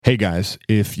Hey guys,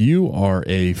 if you are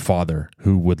a father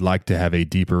who would like to have a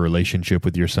deeper relationship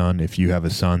with your son, if you have a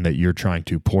son that you're trying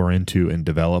to pour into and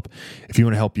develop, if you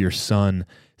want to help your son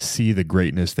see the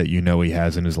greatness that you know he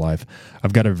has in his life,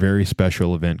 I've got a very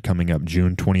special event coming up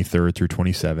June 23rd through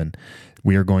 27th.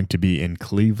 We are going to be in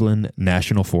Cleveland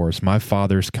National Forest. My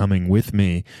father's coming with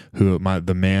me,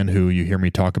 the man who you hear me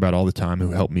talk about all the time,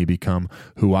 who helped me become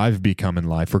who I've become in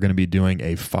life. We're going to be doing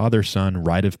a father-son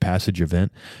rite of passage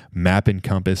event, map and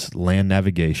compass, land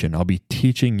navigation. I'll be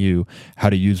teaching you how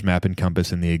to use map and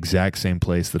compass in the exact same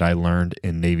place that I learned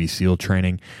in Navy SEAL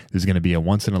training. This is going to be a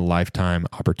once-in-a-lifetime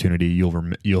opportunity.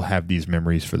 You'll have these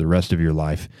memories for the rest of your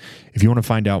life. If you want to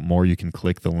find out more, you can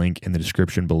click the link in the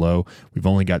description below. We've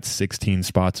only got 16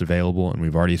 spots available, and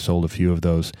we've already sold a few of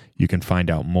those. You can find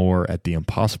out more at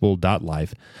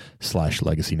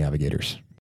theimpossible.life/legacy navigators.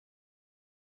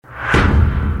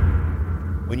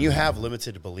 When you have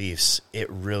limited beliefs, it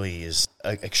really is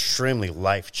an extremely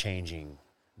life-changing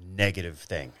negative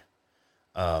thing.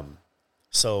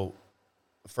 So,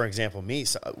 for example,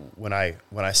 when I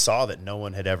saw that no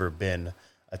one had ever been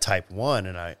a type 1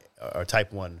 or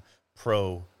type 1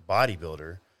 pro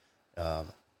bodybuilder,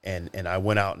 and I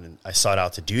went out and I sought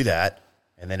out to do that,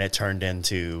 and then it turned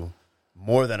into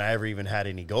more than I ever even had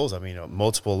any goals. I mean,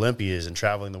 multiple Olympias and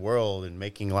traveling the world and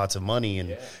making lots of money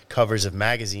and covers of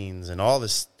magazines and all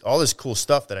this cool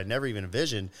stuff that I never even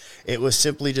envisioned. It was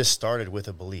simply just started with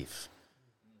a belief.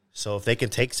 So if they can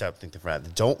take something from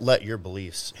that, don't let your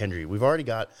beliefs hinder you. We've already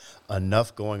got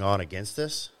enough going on against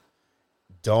this.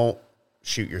 Don't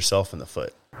shoot yourself in the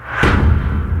foot.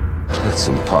 It's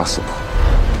impossible.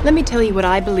 Let me tell you what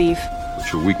I believe.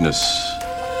 But your weakness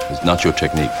is not your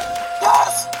technique.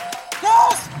 Yes!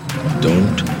 Yes!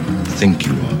 Don't think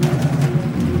you are.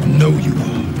 Know you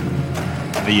are.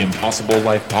 The Impossible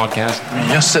Life Podcast. I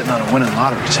mean, you're sitting on a winning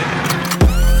lottery ticket.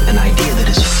 An idea that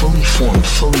is fully formed,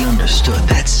 fully understood,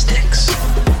 that sticks.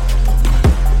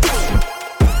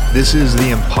 This is the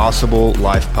Impossible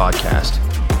Life Podcast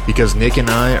because Nick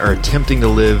and I are attempting to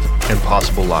live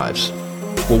impossible lives.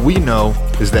 What we know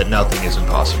is that nothing is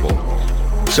impossible.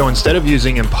 So instead of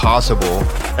using impossible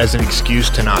as an excuse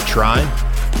to not try,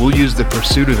 we'll use the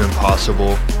pursuit of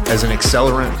impossible as an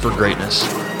accelerant for greatness.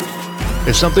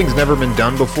 If something's never been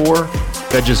done before,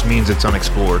 that just means it's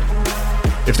unexplored.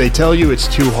 If they tell you it's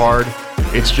too hard,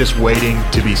 it's just waiting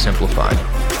to be simplified.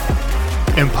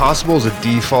 Impossible is a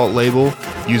default label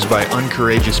used by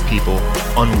uncourageous people,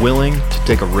 unwilling to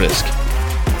take a risk.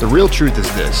 The real truth is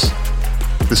this.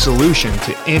 The solution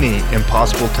to any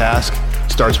impossible task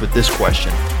starts with this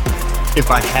question.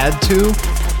 If I had to,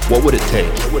 what would it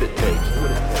take?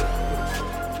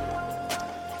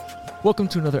 Welcome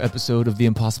to another episode of The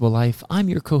Impossible Life. I'm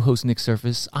your co-host, Nick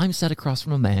Surface. I'm sat across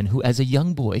from a man who, as a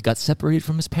young boy, got separated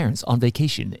from his parents on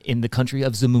vacation in the country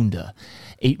of Zamunda.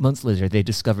 8 months later, they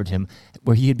discovered him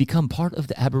where he had become part of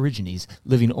the Aborigines,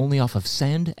 living only off of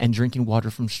sand and drinking water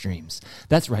from streams.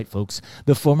 That's right, folks.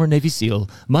 The former Navy SEAL,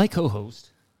 my co-host,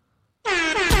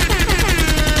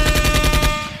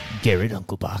 Garrett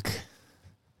Unkelbach.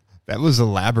 That was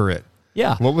elaborate.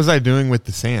 Yeah. What was I doing with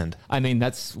the sand? I mean,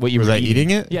 that's what you was were I eating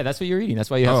it? Yeah, that's what you're eating.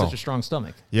 That's why you have such a strong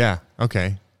stomach. Yeah,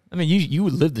 okay. I mean, you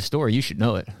would live the story. You should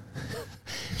know it.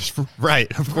 Right,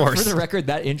 of course. For the record,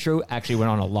 that intro actually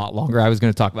went on a lot longer. I was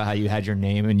going to talk about how you had your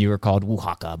name and you were called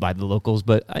Wuhaka by the locals,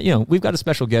 but we've got a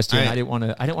special guest here, and I didn't want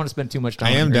to spend too much time.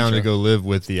 I am down to go live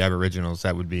with the Aboriginals.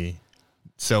 That would be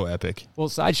so epic. Well,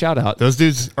 side shout out. Those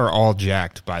dudes are all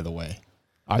jacked, by the way.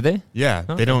 Are they? Yeah,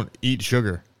 okay. They don't eat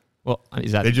sugar. Well,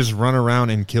 is that? They just run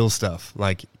around and kill stuff.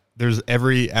 Like,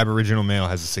 every Aboriginal male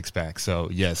has a six-pack, so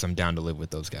yes, I'm down to live with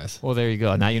those guys. Well, there you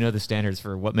go. Now you know the standards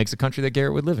for what makes a country that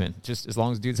Garrett would live in, just as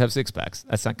long as dudes have six-packs.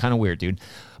 That's not kind of weird, dude.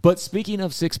 But speaking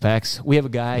of six-packs, we have a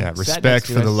guy. Yeah, respect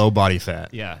for the low body fat.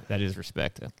 Yeah, that is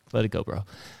respect. Let it go, bro.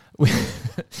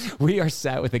 We are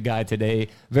sat with a guy today,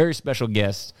 very special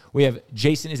guest. We have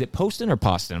Jason. Is it Poston or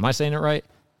Poston? Am I saying it right?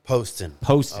 Poston.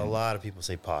 Poston. A lot of people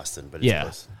say Poston, but it's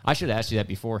Poston. I should have asked you that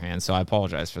beforehand, so I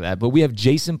apologize for that. But we have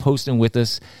Jason Poston with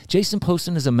us. Jason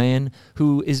Poston is a man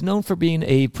who is known for being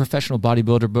a professional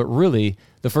bodybuilder, but really,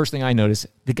 the first thing I noticed,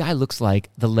 the guy looks like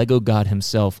the Lego god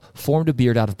himself formed a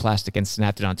beard out of plastic and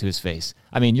snapped it onto his face.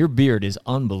 I mean, your beard is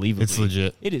unbelievable. It's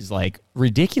legit. It is, like,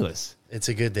 ridiculous. It's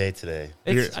a good day today.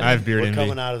 I have beard in me. We're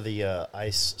coming out of the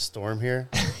ice storm here,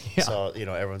 so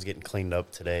everyone's getting cleaned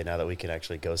up today now that we can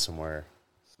actually go somewhere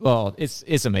Well,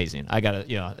 it's amazing. I got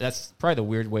to, that's probably the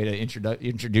weird way to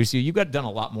introduce you. You've got done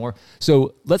a lot more.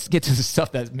 So let's get to the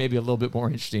stuff that's maybe a little bit more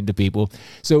interesting to people.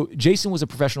 So Jason was a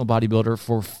professional bodybuilder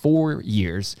for 4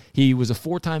 years. He was a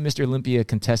 4-time Mr. Olympia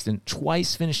contestant,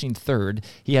 twice finishing third.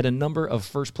 He had a number of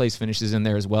first place finishes in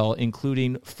there as well,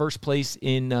 including first place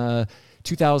in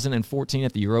 2014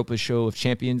 at the Europa Show of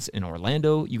Champions in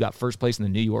Orlando. You got first place in the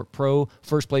New York Pro,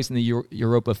 first place in the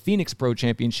Europa Phoenix Pro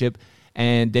Championship,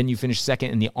 and then you finished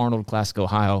second in the Arnold Classic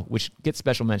Ohio, which gets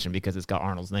special mention because it's got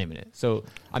Arnold's name in it. So,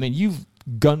 I mean, you've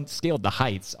scaled the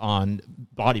heights on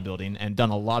bodybuilding and done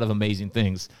a lot of amazing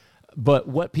things. But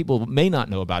what people may not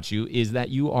know about you is that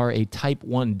you are a type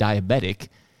 1 diabetic,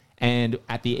 and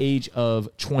at the age of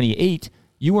 28,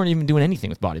 you weren't even doing anything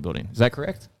with bodybuilding. Is that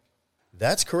correct?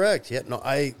 That's correct. Yeah, no,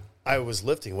 I was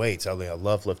lifting weights. I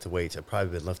love lifting weights. I've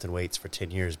probably been lifting weights for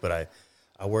 10 years, but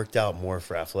I worked out more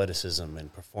for athleticism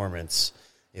and performance.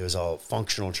 It was all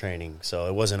functional training. So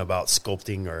it wasn't about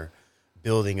sculpting or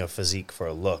building a physique for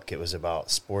a look. It was about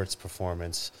sports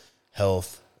performance,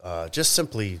 health, just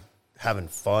simply having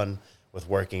fun with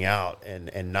working out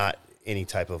and not any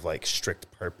type of like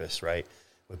strict purpose, right?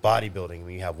 With bodybuilding,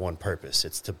 we have one purpose.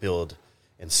 It's to build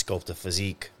and sculpt a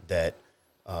physique that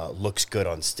looks good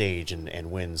on stage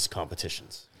and wins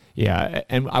competitions. Yeah,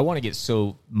 and I want to get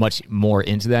so much more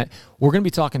into that. We're going to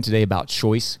be talking today about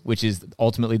choice, which is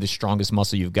ultimately the strongest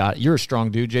muscle you've got. You're a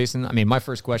strong dude, Jason. I mean, my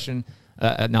first question,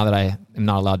 now that I am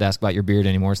not allowed to ask about your beard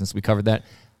anymore since we covered that,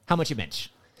 how much you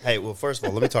bench? Hey, well, first of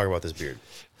all, let me talk about this beard.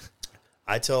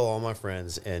 I tell all my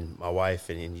friends and my wife,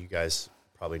 and you guys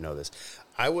probably know this,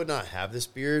 I would not have this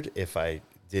beard if I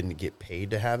didn't get paid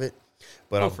to have it,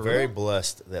 but I'm very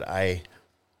blessed that I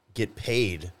get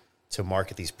paid to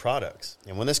market these products.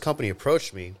 And when this company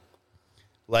approached me,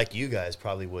 like you guys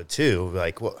probably would too,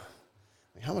 like, well,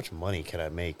 how much money can I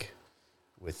make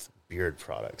with beard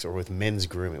products or with men's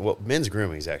grooming? Well, men's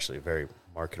grooming is actually a very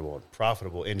marketable and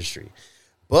profitable industry.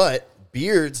 But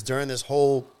beards during this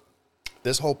whole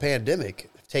pandemic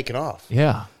have taken off.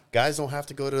 Yeah. Guys don't have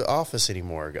to go to the office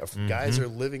anymore. Guys are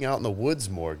living out in the woods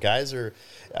more. I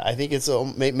think it's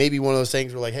maybe one of those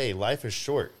things where like, hey, life is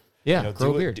short. Yeah,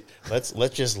 grow a beard. Let's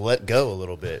just let go a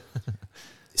little bit.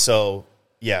 So,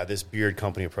 yeah, this beard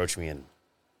company approached me, and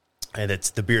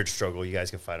it's the Beard Struggle. You guys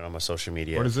can find it on my social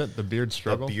media. What is it? The Beard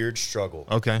Struggle? The Beard Struggle.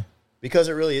 Okay. Because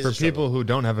it really is for people who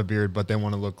don't have a beard, but they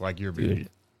want to look like your beard.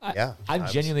 Yeah. I'm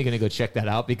genuinely going to go check that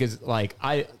out because, like,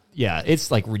 it's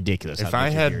like ridiculous. If I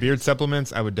had beard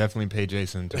supplements, I would definitely pay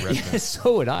Jason to rep them.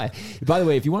 So would I. By the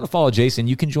way, if you want to follow Jason,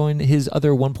 you can join his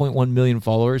other 1.1 million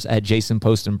followers at Jason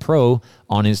Poston Pro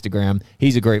on Instagram.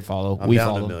 He's a great follow. I'm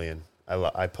down to 1 million.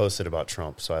 I posted about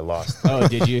Trump, so I lost. Oh,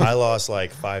 did you? I lost like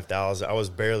 5,000. I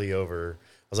was barely over.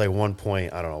 I was like 1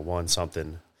 point, I don't know, 1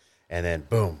 something. And then,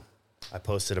 boom, I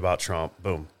posted about Trump.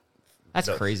 Boom. That's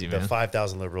crazy, man. The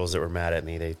 5,000 liberals that were mad at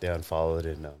me, they unfollowed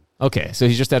and okay, so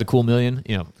he's just at a cool million.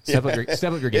 Step up your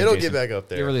game. It'll Jason. get back up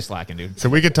there. You're really slacking, dude. So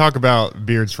we could talk about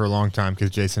beards for a long time because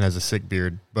Jason has a sick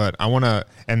beard. But I want to,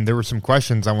 and there were some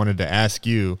questions I wanted to ask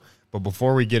you. But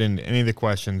before we get into any of the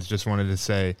questions, just wanted to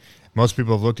say, most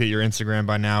people have looked at your Instagram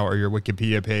by now or your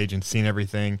Wikipedia page and seen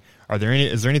everything.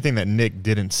 Is there anything that Nick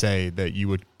didn't say that you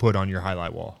would put on your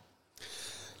highlight wall?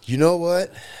 You know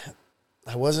what?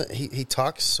 He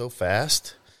talks so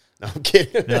fast. No, I'm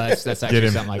kidding. No, that's actually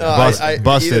something like that.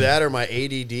 Busted. Either that or my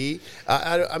ADD.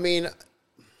 I mean,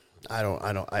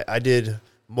 I did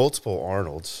multiple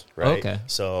Arnolds, right? Okay.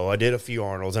 So I did a few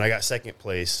Arnolds, and I got second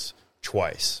place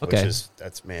twice. Okay. Which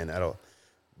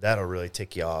that'll really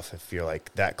tick you off if you're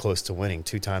like that close to winning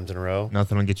 2 times in a row.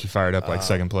 Nothing will get you fired up like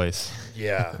second place.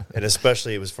 Yeah, and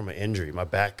especially it was from an injury. My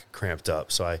back cramped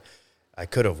up, so I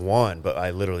could have won, but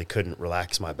I literally couldn't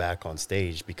relax my back on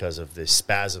stage because of the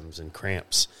spasms and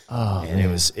cramps. Oh, and man.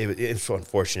 it was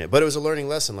unfortunate, but it was a learning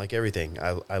lesson. Like everything,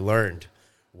 I learned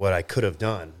what I could have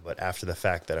done, but after the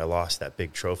fact that I lost that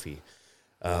big trophy,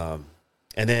 and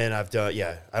then I've done.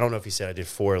 Yeah, I don't know if you said I did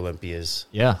 4 Olympias.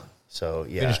 Yeah. So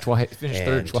yeah, finished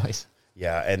third twice.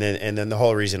 Yeah, and then the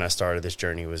whole reason I started this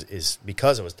journey is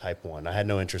because I was type 1. I had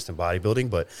no interest in bodybuilding,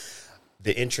 but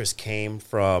the interest came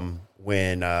from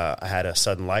when I had a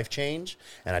sudden life change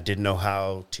and I didn't know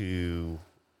how to,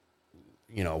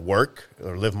 work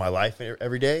or live my life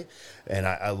every day. And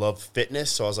I love fitness.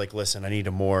 So I was like, listen, I need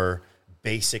a more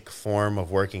basic form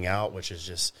of working out, which is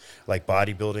just like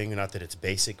bodybuilding. Not that it's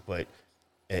basic, but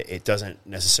it doesn't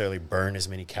necessarily burn as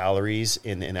many calories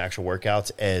in actual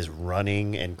workouts as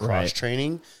running and cross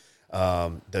training.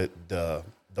 The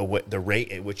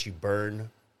rate at which you burn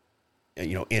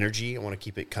energy. I want to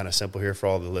keep it kind of simple here for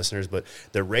all the listeners, but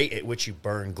the rate at which you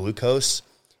burn glucose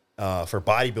for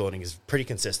bodybuilding is pretty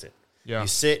consistent. Yeah. You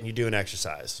sit and you do an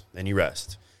exercise, then you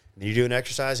rest. And then you do an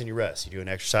exercise and you rest. You do an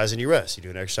exercise and you rest. You do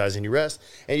an exercise and you rest.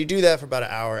 And you do that for about an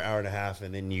hour, hour and a half,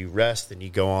 and then you rest and you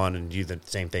go on and do the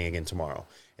same thing again tomorrow.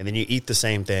 And then you eat the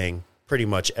same thing pretty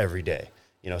much every day.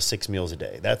 6 meals a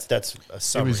day. That's a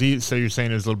summary. So you're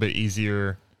saying it was a little bit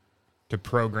easier to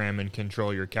program and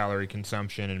control your calorie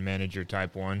consumption and manage your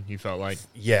type 1, you felt like?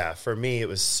 Yeah, for me, it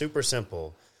was super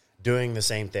simple, doing the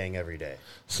same thing every day.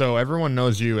 So everyone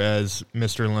knows you as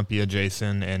Mr. Olympia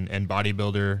Jason and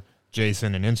bodybuilder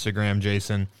Jason and Instagram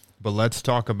Jason, but let's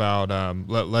talk about,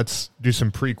 let's do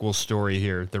some prequel story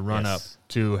here, the run-up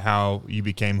to how you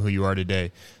became who you are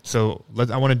today. So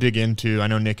I want to dig into, I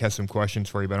know Nick has some questions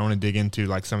for you, but I want to dig into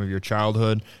like some of your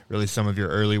childhood, really some of your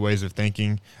early ways of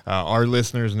thinking. Our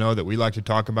listeners know that we like to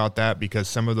talk about that because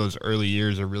some of those early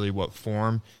years are really what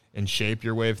form and shape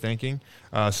your way of thinking.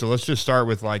 So let's just start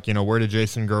with where did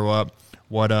Jason grow up?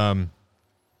 What, tell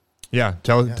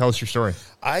us your story.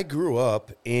 I grew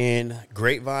up in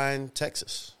Grapevine,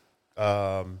 Texas.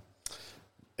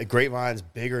 Grapevine's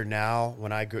bigger now.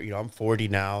 When I grew, I'm 40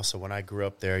 now, so when I grew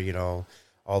up there,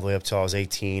 all the way up till I was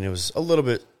 18, it was a little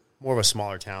bit more of a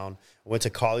smaller town. I went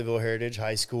to Colleyville Heritage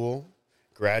High School,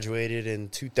 graduated in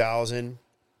 2000.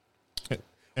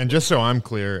 And just so I'm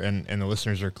clear, and the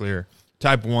listeners are clear,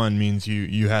 type 1 means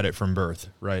you had it from birth,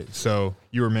 right? So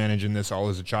you were managing this all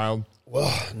as a child?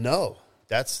 Well, no.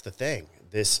 That's the thing.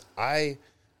 I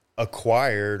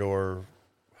acquired, or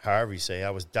however you say, I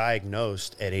was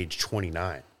diagnosed at age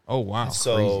 29. Oh, wow.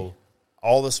 So crazy.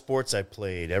 All the sports I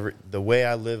played, the way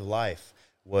I lived life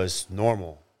was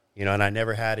normal, and I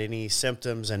never had any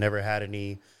symptoms. I never had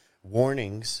any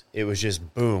warnings. It was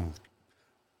just boom,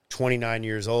 29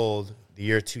 years old, the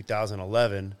year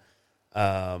 2011.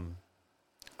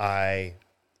 I,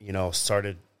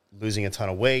 started losing a ton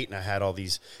of weight, and I had all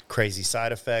these crazy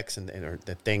side effects and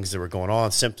the things that were going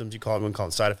on, symptoms. You wouldn't call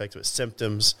them side effects, but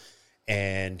symptoms,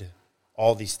 and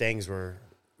all these things were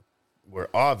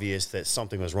obvious that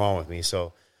something was wrong with me.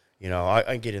 So, I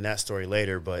can get in that story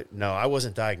later, but no, I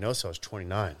wasn't diagnosed. I was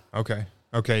 29.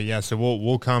 Okay, yeah. So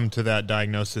we'll come to that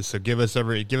diagnosis. So give us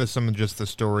some of just the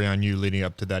story on you leading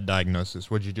up to that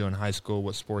diagnosis. What did you do in high school?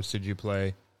 What sports did you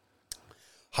play?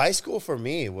 High school for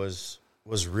me was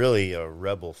really a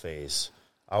rebel phase.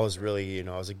 I was really,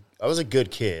 I was a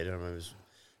good kid.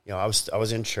 I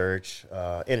was in church,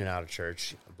 in and out of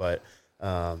church, but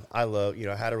I love,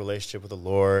 I had a relationship with the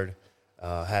Lord,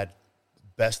 had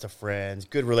best of friends,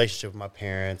 good relationship with my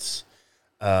parents.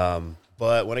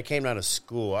 But when it came down to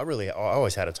school, I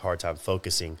always had a hard time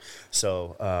focusing.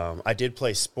 So I did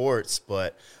play sports,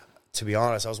 but to be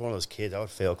honest, I was one of those kids, I would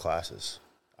fail classes.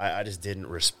 I just didn't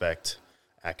respect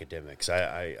academics.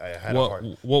 I had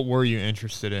What were you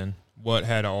interested in? What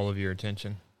had all of your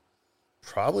attention?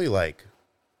 Probably like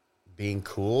being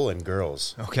cool and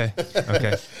girls. Okay.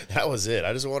 That was it.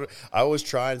 I was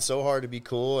trying so hard to be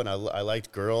cool, and I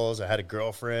liked girls. I had a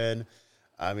girlfriend.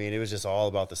 It was just all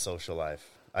about the social life.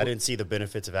 I didn't see the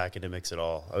benefits of academics at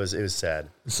all. It was sad.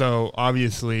 So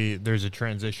obviously there's a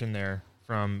transition there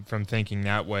from thinking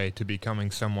that way to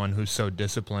becoming someone who's so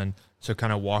disciplined. So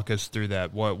kind of walk us through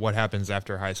that. What happens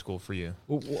after high school for you?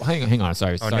 Well, hang on.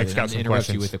 Sorry. Nick's got some interrupt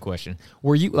questions. you with a question.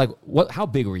 Were you how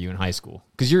big were you in high school?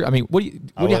 Because what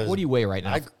do you weigh right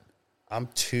now? I'm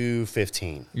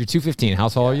 215. You're 215. How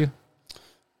tall are you?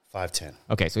 5'10".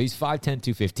 Okay, so he's 5'10",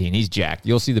 215. He's jacked.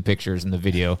 You'll see the pictures in the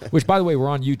video, which, by the way, we're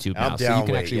on YouTube now, so you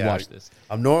can actually watch this.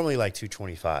 I'm normally like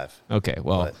 225. Okay,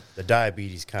 well. But the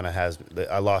diabetes kind of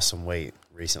I lost some weight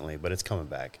recently, but it's coming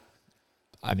back.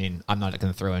 I'm not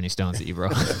going to throw any stones at you, bro.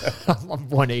 I'm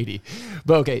 180.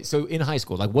 But, okay, so in high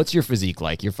school, what's your physique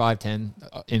like? You're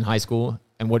 5'10" in high school,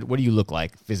 and what do you look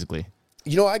like physically?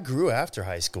 I grew after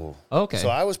high school. Okay. So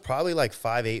I was probably like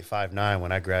 5'8", 5'9"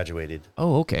 when I graduated.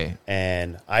 Oh, okay.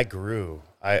 And I grew.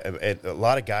 A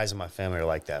lot of guys in my family are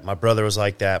like that. My brother was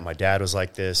like that. My dad was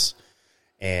like this.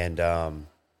 And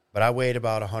but I weighed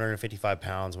about 155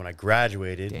 pounds when I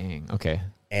graduated. Dang, okay.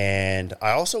 And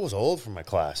I also was old for my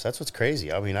class. That's what's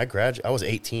crazy. I was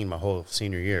 18 my whole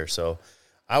senior year. So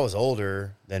I was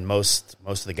older than most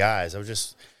of the guys. I was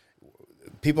just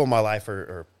people in my life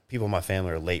or people in my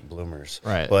family are late bloomers.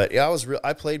 Right. But yeah,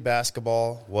 I played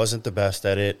basketball, wasn't the best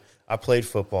at it. I played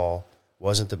football,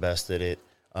 wasn't the best at it.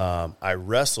 I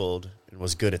wrestled and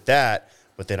was good at that,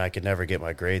 but then I could never get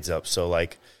my grades up. So I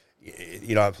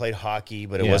played hockey,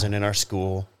 but it wasn't in our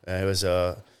school. It was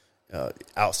a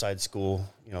outside school,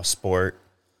 sport.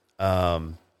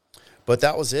 But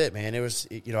that was it, man. It was,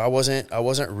 I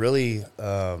wasn't really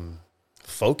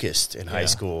focused in high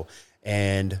school.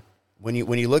 And when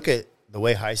you look at the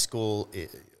way high school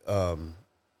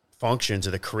functions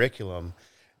of the curriculum,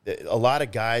 a lot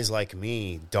of guys like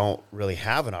me don't really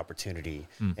have an opportunity.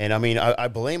 And I mean, I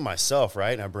blame myself,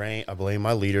 right? And I blame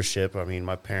my leadership. I mean,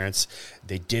 my parents,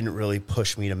 they didn't really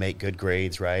push me to make good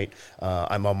grades, right?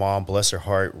 My mom, bless her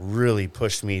heart, really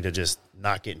pushed me to just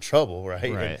not get in trouble,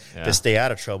 right? Yeah. To stay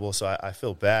out of trouble. So I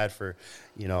feel bad for,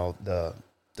 you know, the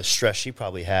stress she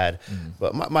probably had.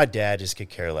 But my dad just could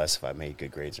care less if I made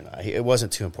good grades or not. It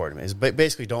wasn't too important to me. It's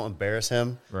basically don't embarrass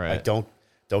him. Right. Like don't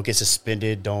get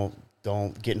suspended. Don't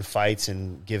get in fights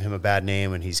and give him a bad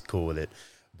name, and he's cool with it.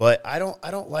 But I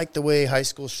don't like the way high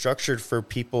school is structured for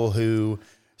people who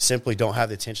simply don't have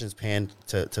the attention span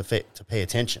to pay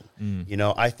attention. You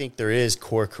know, I think there is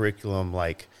core curriculum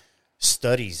like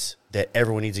studies that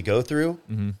everyone needs to go through,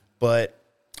 but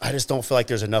I just don't feel like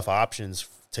there's enough options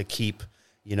to keep,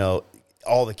 you know,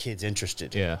 all the kids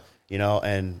interested. Yeah. You know,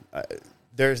 and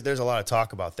there's a lot of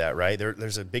talk about that, right?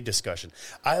 There's a big discussion.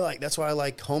 That's why I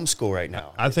like homeschool right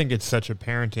now. I think it's such a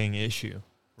parenting issue,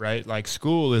 right? Like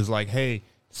school is like, hey,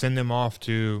 send them off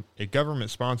to a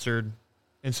government-sponsored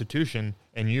institution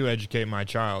and you educate my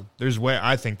child.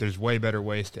 I think there's way better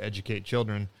ways to educate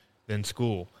children than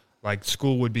school. Like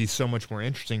school would be so much more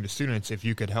interesting to students if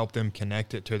you could help them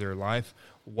connect it to their life.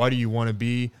 What do you want to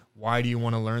be? Why do you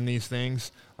want to learn these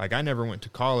things? Like I never went to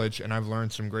college, and I've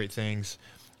learned some great things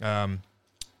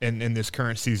in this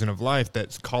current season of life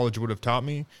that college would have taught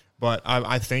me. But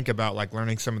I think about like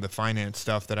learning some of the finance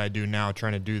stuff that I do now,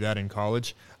 trying to do that in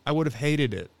college. I would have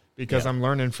hated it because I'm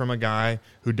learning from a guy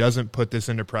who doesn't put this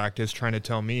into practice, trying to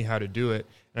tell me how to do it.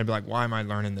 And I'd be like, why am I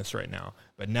learning this right now?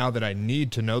 But now that I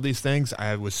need to know these things,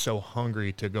 I was so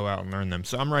hungry to go out and learn them.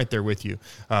 So I'm right there with you.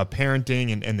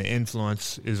 Parenting and the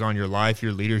influence is on your life.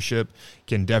 Your leadership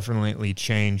can definitely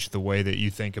change the way that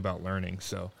you think about learning.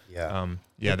 So I'm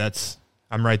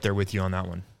right there with you on that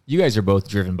one. You guys are both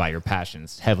driven by your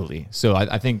passions heavily. So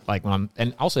I think like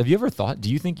and also, have you ever thought, do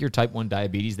you think your type 1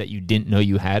 diabetes that you didn't know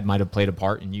you had might have played a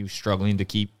part in you struggling to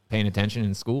keep paying attention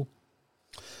in school?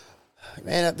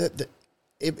 Man,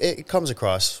 it comes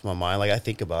across my mind. Like I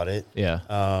think about it. Yeah.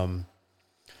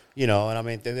 You know, and I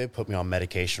mean, they put me on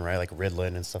medication, right? Like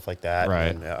Ritalin and stuff like that.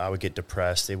 Right. And I would get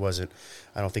depressed. I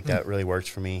don't think that really worked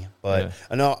for me. But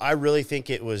no, I really think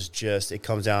it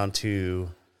comes down to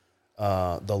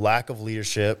the lack of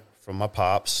leadership from my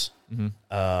pops. He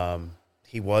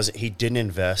didn't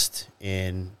invest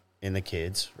in the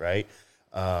kids, right?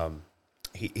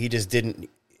 He just didn't.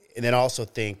 And then I also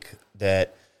think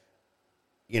that,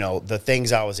 you know, the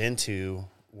things I was into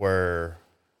were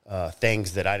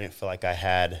things that I didn't feel like I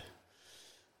had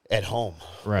at home.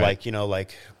 Right. Like, you know,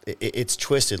 like it's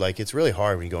twisted. Like it's really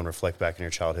hard when you go and reflect back in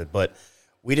your childhood, but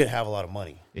we didn't have a lot of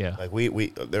money. Yeah. Like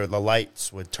the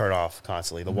lights would turn off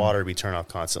constantly. The water would be turned off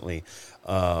constantly.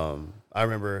 I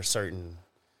remember certain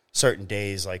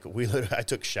days, like I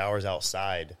took showers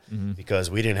outside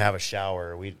because we didn't have a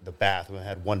shower. We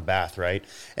had one bath, right?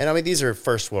 And I mean, these are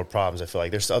first world problems. I feel like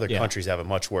there's other countries that have it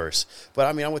much worse. But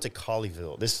I mean, I went to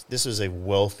Colleyville. This was a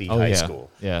wealthy high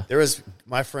school. Yeah.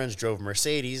 My friends drove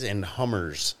Mercedes and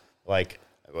Hummers. Like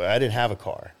I didn't have a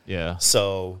car. Yeah.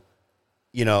 So,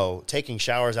 you know, taking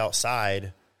showers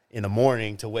outside in the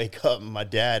morning to wake up my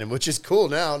dad, and which is cool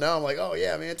now. Now I'm like, oh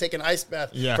yeah, man, take an ice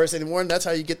bath first thing in the morning. That's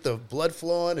how you get the blood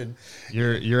flowing. And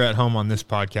you're at home on this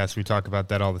podcast. We talk about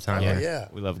that all the time. Yeah.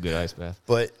 We love a good ice bath.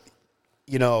 But,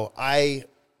 you know, I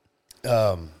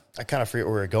kind of forget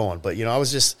where we're going, but you know, I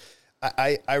was just,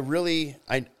 I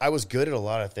was good at a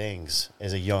lot of things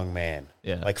as a young man.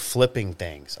 Yeah. Like flipping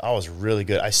things. I was really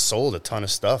good. I sold a ton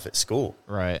of stuff at school.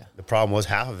 Right. The problem was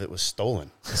half of it was stolen.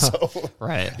 So,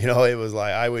 right. You know, it was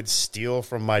like I would steal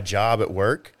from my job at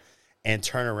work and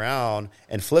turn around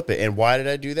and flip it. And why did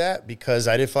I do that? Because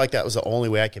I didn't feel like that was the only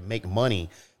way I could make money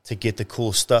to get the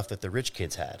cool stuff that the rich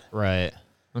kids had. Right.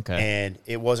 Okay. And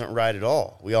it wasn't right at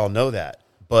all. We all know that.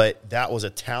 But that was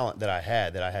a talent that I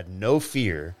had no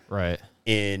fear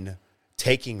in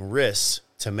taking risks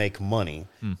to make money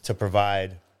to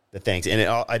provide the things. And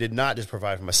I did not just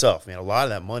provide for myself. Man, a lot of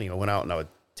that money, I went out and I would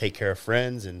take care of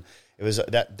friends. And it was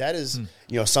that is,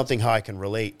 you know, something how I can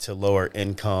relate to lower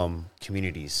income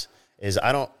communities is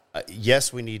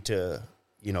yes, we need to,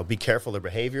 you know, be careful of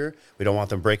their behavior. We don't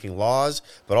want them breaking laws,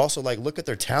 but also like look at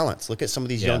their talents. Look at some of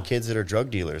these young kids that are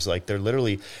drug dealers. Like they're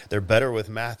better with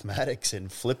mathematics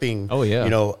and flipping, you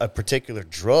know, a particular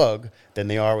drug than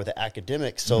they are with the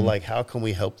academics. So like, how can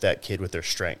we help that kid with their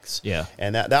strengths? Yeah.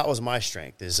 And that was my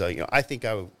strength is, you know, I think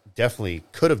I definitely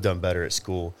could have done better at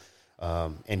school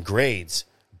in grades,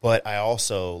 but I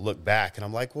also look back and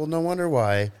I'm like, well, no wonder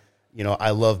why I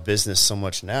love business so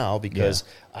much now because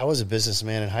I was a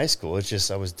businessman in high school. It's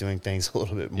just I was doing things a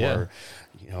little bit more,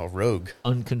 rogue.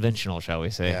 Unconventional, shall we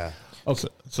say. Yeah. Okay.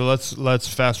 So let's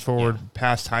fast forward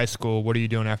past high school. What are you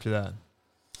doing after that?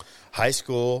 High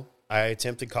school, I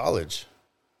attempted college.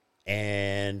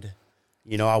 And,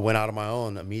 I went out on my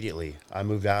own immediately. I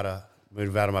moved out of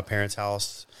my parents'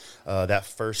 house that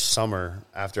first summer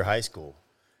after high school.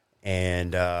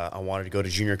 And I wanted to go to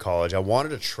junior college. I wanted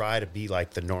to try to be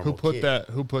like the normal kid.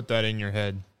 Who put that in your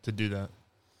head to do that?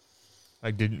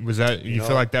 Like, was that you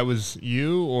feel like that was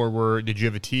you, or did you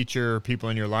have a teacher or people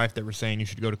in your life that were saying you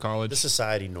should go to college? The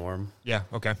society norm. Yeah.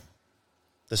 Okay.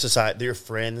 The society, your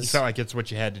friends. You felt like it's what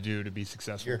you had to do to be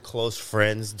successful. Your close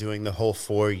friends doing the whole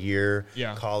 4-year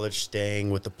college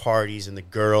staying with the parties and the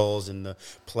girls and the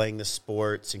playing the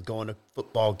sports and going to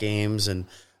football games and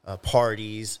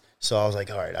parties. So I was like,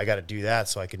 all right, I got to do that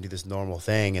so I can do this normal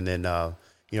thing. And then,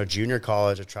 junior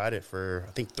college, I tried it for,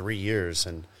 I think, 3 years.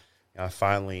 And I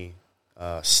finally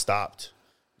stopped.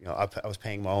 I was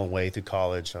paying my own way through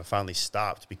college. I finally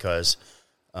stopped because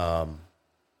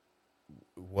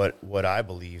what I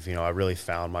believe, I really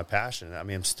found my passion. I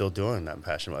mean, I'm still doing that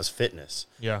passion. Was fitness.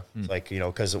 Yeah. It's like,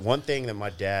 because one thing that my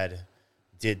dad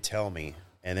did tell me,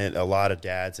 and then a lot of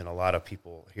dads and a lot of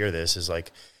people hear this, is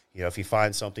like, if you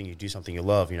find something, you do something you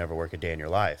love, you never work a day in your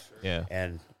life. Yeah.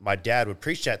 And my dad would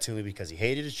preach that to me because he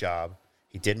hated his job.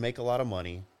 He didn't make a lot of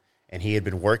money, and he had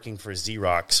been working for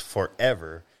Xerox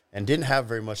forever and didn't have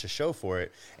very much to show for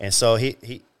it. And so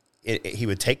he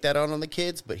would take that on the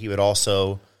kids, but he would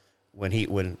also, when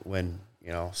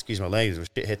excuse my language, when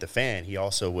shit hit the fan, he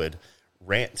also would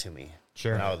rant to me.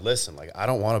 Sure. And I would listen. Like, I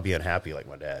don't want to be unhappy like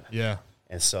my dad. Yeah.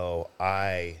 And so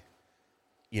I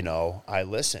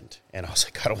listened, and I was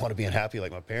like, I don't want to be unhappy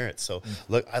like my parents. So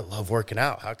look, I love working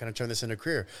out. How can I turn this into a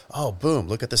career? Oh, boom.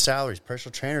 Look at the salaries.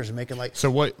 Personal trainers are making like. So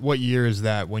what year is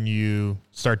that when you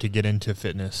start to get into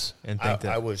fitness and think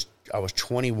that? I was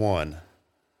 21. I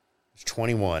was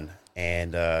 21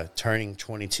 and turning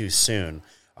 22 soon.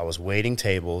 I was waiting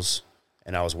tables,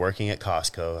 and I was working at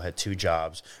Costco. I had 2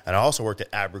 jobs, and I also worked at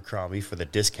Abercrombie for the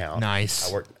discount. Nice.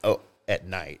 I worked at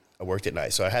night. I worked at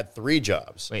night, so I had 3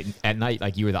 jobs. Wait, at night,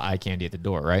 like you were the eye candy at the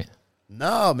door, right?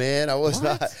 No, man, I was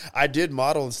not. I did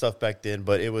model and stuff back then,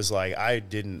 but it was like I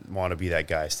didn't want to be that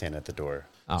guy standing at the door.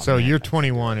 Oh, so man. you're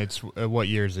 21. It's what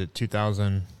year is it?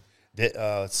 2000.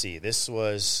 Let's see. This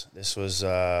was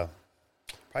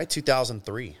probably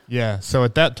 2003. Yeah. So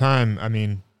at that time, I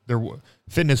mean,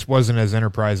 fitness wasn't as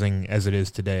enterprising as it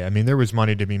is today. I mean, there was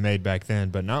money to be made back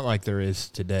then, but not like there is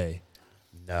today.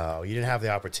 No, you didn't have the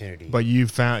opportunity. But you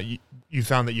found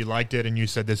that you liked it, and you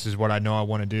said, "This is what I know I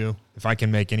want to do. If I can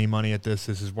make any money at this,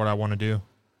 this is what I want to do."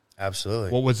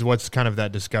 Absolutely. What's kind of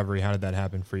that discovery? How did that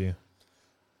happen for you?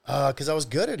 Because I was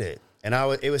good at it, and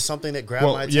it was something that grabbed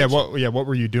my attention. What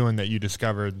were you doing that you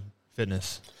discovered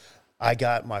fitness? I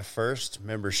got my first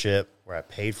membership where I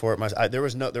paid for it. There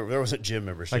wasn't gym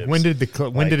membership. Like when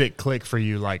did it click for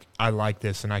you? Like, I like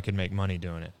this, and I can make money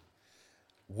doing it.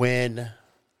 When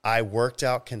I worked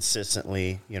out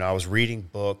consistently, I was reading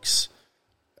books.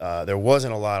 There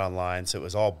wasn't a lot online, so it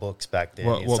was all books back then.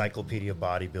 The Encyclopedia of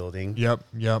Bodybuilding. Yep.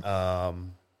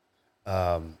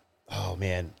 Oh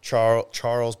man,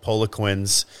 Charles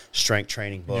Poliquin's strength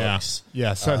training books.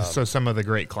 Yeah. So some of the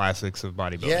great classics of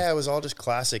bodybuilding. Yeah, it was all just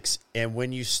classics. And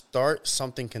when you start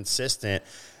something consistent,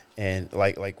 and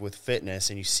like with fitness,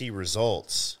 and you see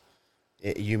results,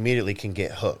 you immediately can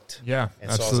get hooked. Yeah, and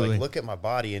absolutely. So I was like, look at my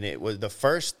body, and it was the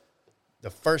first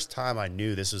time I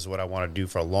knew this is what I want to do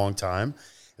for a long time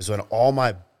is when all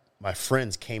my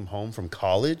friends came home from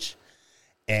college,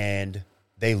 and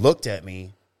they looked at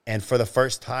me, and for the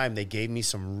first time they gave me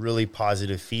some really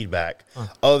positive feedback,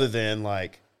 other than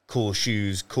like cool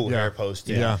shoes, cool hair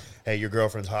posting. Yeah. Hey, your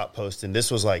girlfriend's hot posting.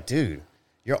 This was like, dude,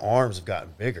 your arms have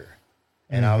gotten bigger.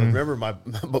 And I remember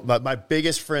my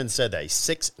biggest friend said that. He's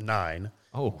 6'9".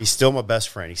 Oh. He's still my best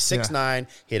friend. He's 6'9".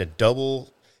 He had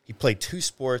he played 2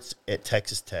 sports at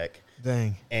Texas Tech.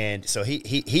 Dang. And so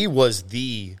he was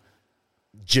the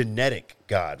genetic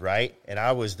god, right? And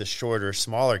I was the shorter,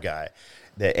 smaller guy.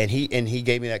 And he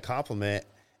gave me that compliment.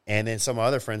 And then some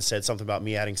other friends said something about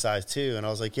me adding size too. And I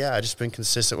was like, yeah, I just been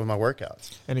consistent with my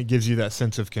workouts. And it gives you that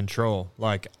sense of control.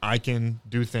 Like, I can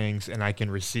do things and I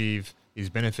can receive these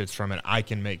benefits from it. I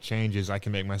can make changes. I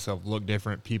can make myself look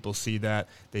different. People see that.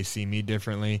 They see me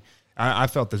differently. I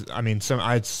felt this. I mean,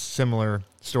 I had similar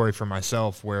story for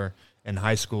myself where in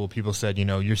high school people said,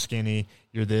 you're skinny,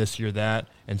 you're this, you're that.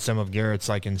 And some of Garrett's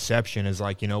like inception is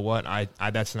like, you know what? I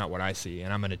that's not what I see,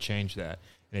 and I'm going to change that.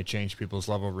 and it changed people's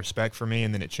level of respect for me,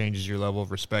 and then it changes your level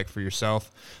of respect for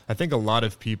yourself. I think a lot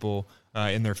of people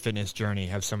in their fitness journey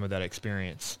have some of that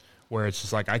experience where it's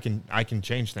just like, I can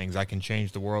change things. I can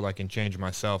change the world. I can change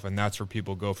myself. And that's where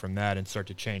people go from that and start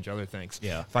to change other things.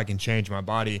 Yeah. If I can change my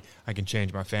body, I can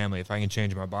change my family. If I can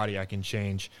change my body, I can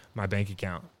change my bank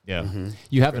account. Yeah.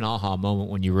 You have an aha moment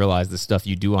when you realize the stuff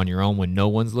you do on your own when no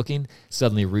one's looking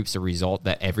suddenly reaps a result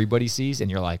that everybody sees.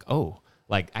 And you're like, oh,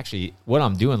 like actually what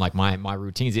I'm doing, like my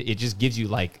routines, it just gives you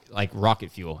like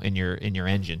rocket fuel in your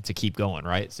engine to keep going.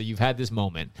 Right. So you've had this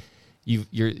moment.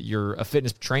 You're a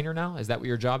fitness trainer now. Is that what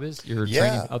your job is? You're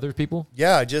training other people?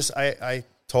 Yeah. I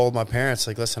told my parents,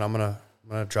 like, listen, I'm going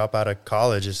to drop out of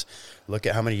college. Just look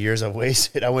at how many years I've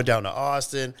wasted. I went down to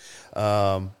Austin,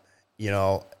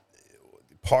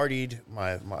 partied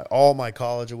all my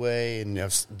college away,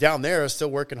 and down there I was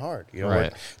still working hard.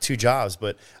 Worked 2 jobs,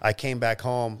 but I came back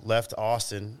home, left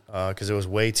Austin because it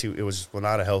was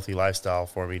not a healthy lifestyle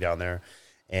for me down there,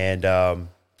 and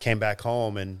came back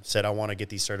home and said I want to get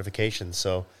these certifications.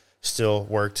 So still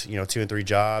worked 2 and 3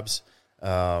 jobs,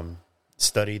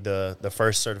 studied the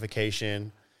first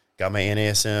certification, got my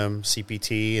NASM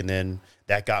CPT, and then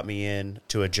that got me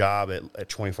into a job at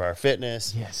 24 Hour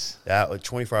Fitness. Yes. That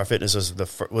 24 Hour Fitness was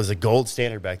the gold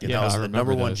standard back then. Yeah, that was I the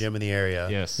remember number 1 those. gym in the area.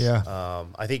 Yes. Yeah.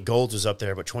 I think Gold's was up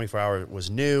there, but 24 Hour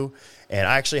was new. And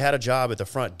I actually had a job at the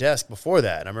front desk before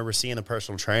that. And I remember seeing the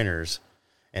personal trainers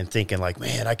and thinking like,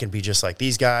 man, I can be just like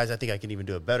these guys. I think I can even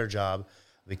do a better job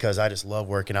because I just love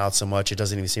working out so much. It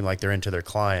doesn't even seem like they're into their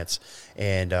clients.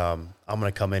 And I'm going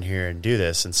to come in here and do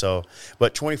this. And so,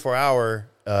 but 24 Hour,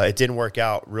 it didn't work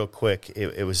out real quick.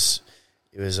 It was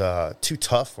too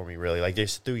tough for me, really. Like, they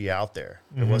just threw you out there.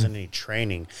 There wasn't any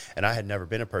training, and I had never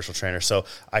been a personal trainer. So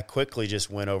I quickly just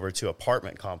went over to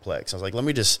apartment complex. I was like, let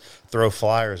me just throw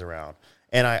flyers around.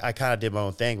 And I kind of did my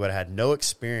own thing, but I had no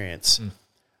experience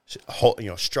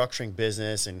structuring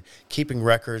business and keeping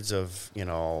records of,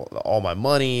 all my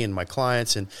money and my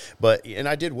clients. And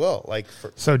I did well.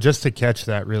 So just to catch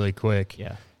that really quick.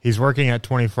 Yeah. He's working at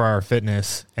 24 Hour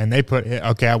Fitness, and they put,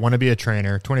 okay, I want to be a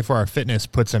trainer. 24 Hour Fitness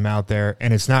puts him out there,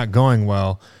 and it's not going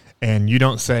well. And you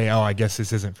don't say, oh, I guess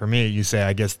this isn't for me. You say,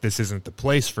 I guess this isn't the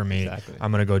place for me. Exactly.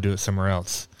 I'm going to go do it somewhere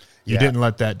else. You Yeah. didn't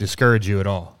let that discourage you at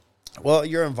all. Well,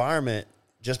 your environment,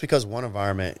 just because one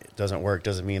environment doesn't work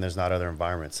doesn't mean there's not other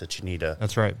environments that you need to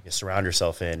That's right. surround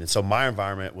yourself in. And so my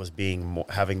environment was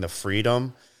having the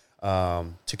freedom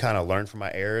to kind of learn from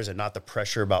my errors and not the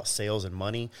pressure about sales and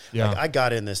money. Yeah. Like, I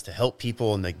got in this to help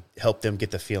people and to help them get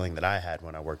the feeling that I had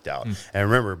when I worked out. And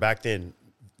remember, back then,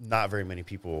 not very many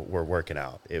people were working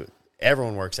out.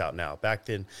 Everyone works out now. Back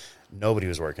then, nobody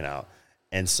was working out.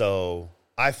 And so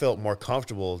I felt more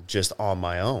comfortable just on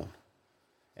my own.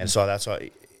 And so that's why,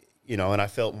 and I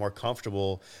felt more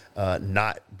comfortable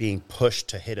not being pushed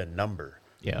to hit a number.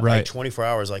 Yeah. Right. Like 24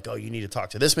 hours, like, oh, you need to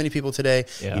talk to this many people today.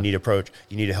 Yeah. You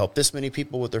need to help this many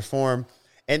people with their form.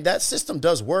 And that system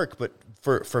does work, but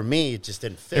for me, it just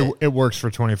didn't fit. It works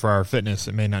for 24 Hour Fitness.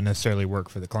 It may not necessarily work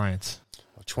for the clients.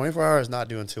 24 hours not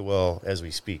doing too well as we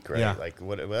speak, right? Yeah. Like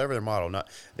whatever their model,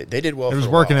 they did well. It was for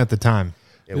a working while. at the time.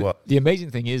 It was. The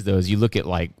amazing thing is, though, is you look at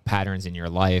like patterns in your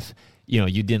life.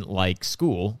 You didn't like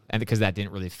school, and because that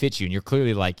didn't really fit you, and you're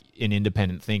clearly like an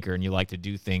independent thinker, and you like to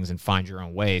do things and find your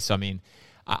own way. So, I mean,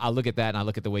 I look at that, and I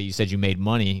look at the way you said you made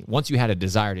money. Once you had a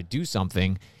desire to do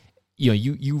something,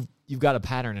 you've got a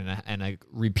pattern and a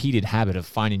repeated habit of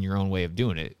finding your own way of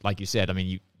doing it. Like you said, I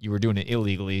mean, you were doing it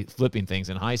illegally, flipping things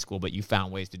in high school, but you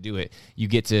found ways to do it.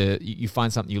 You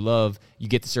find something you love, you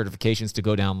get the certifications to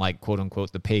go down, like, quote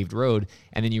unquote, the paved road,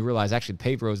 and then you realize, actually, the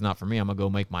paved road is not for me. I'm going to go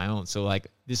make my own. So, like,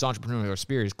 this entrepreneurial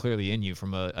spirit is clearly in you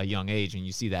from a young age, and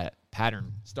you see that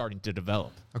pattern starting to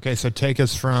develop. Okay, so take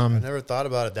us I from never thought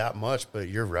about it that much, but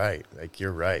you're right. Like,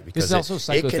 you're right, because is also it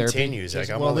psychotherapy. continues.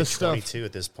 Like, I'm Well, only this stuff- 22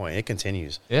 at this point. It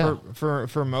continues. Yeah.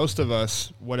 for most of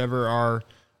us, whatever our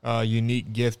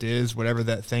unique gift is, whatever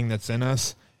that thing that's in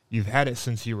us, you've had it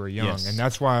since you were young. Yes. And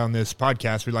that's why on this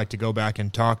podcast, we like to go back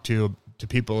and talk to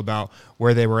people about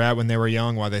where they were at when they were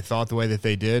young, why they thought the way that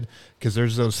they did, because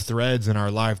there's those threads in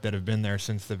our life that have been there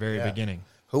since the very beginning.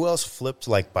 Who else flipped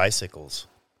like bicycles?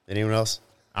 Anyone else?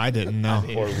 I didn't know.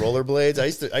 Or rollerblades? I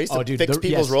used to Dude, fix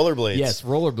people's rollerblades. Yes,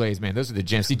 rollerblades, man. Those are the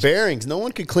gems. See, Bearings. No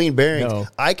one could clean bearings. No.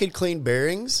 I could clean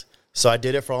bearings, so I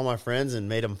did it for all my friends and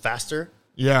made them faster.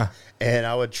 Yeah. And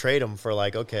I would trade them for,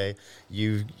 like, okay,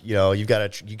 you got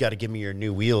to give me your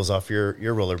new wheels off your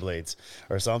rollerblades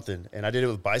or something. And I did it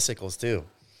with bicycles too.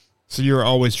 So you were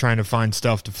always trying to find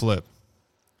stuff to flip.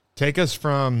 Take us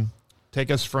from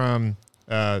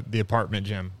the apartment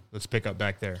gym. Let's pick up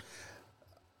back there.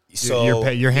 So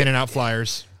You're handing out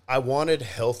flyers. I wanted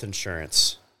health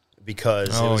insurance because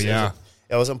yeah.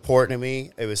 it was important to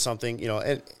me. It was something, you know,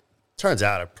 and it turns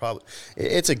out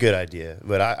it's a good idea,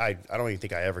 but I don't even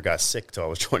think I ever got sick till I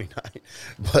was 29.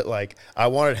 But like, I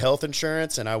wanted health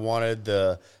insurance and I wanted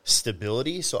the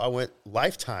stability. So I went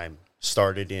Lifetime,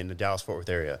 started in the Dallas-Fort Worth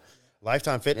area.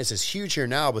 Lifetime Fitness is huge here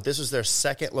now, but this was their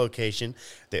second location.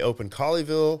 They opened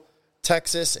Colleyville,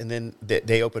 Texas, and then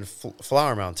they opened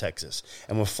Flower Mound, Texas.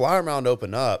 And when Flower Mound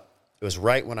opened up, it was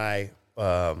right when I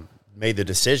made the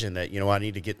decision that, you know, I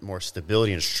need to get more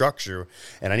stability and structure,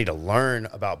 and I need to learn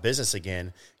about business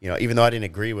again. You know, even though I didn't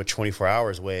agree with 24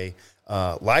 hours way,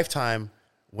 Lifetime,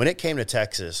 when it came to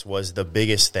Texas, was the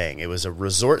biggest thing. It was a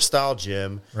resort-style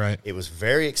gym. Right. It was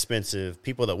very expensive.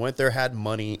 People that went there had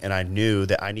money, and I knew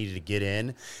that I needed to get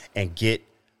in and get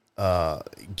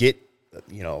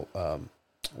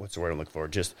what's the word I'm looking for?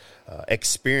 Just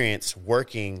experience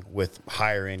working with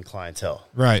higher-end clientele.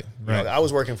 Right. You know, I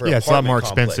was working for it's a lot more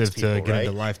apartment expensive complex to people, get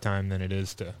into Lifetime than it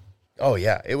is to. Oh,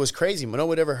 yeah. It was crazy. No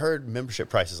one ever heard membership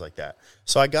prices like that.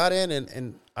 So I got in,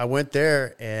 and I went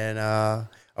there, and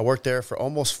I worked there for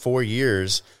almost 4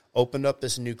 years, opened up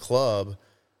this new club,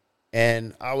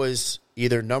 and I was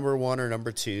either number 1 or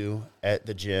number 2 at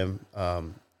the gym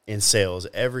in sales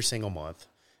every single month,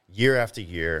 year after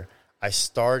year. I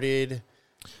started.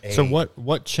 So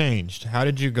what changed? How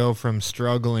did you go from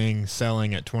struggling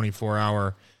selling at 24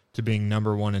 hour to being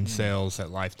number 1 in sales at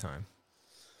Lifetime?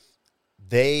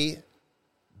 They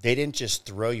didn't just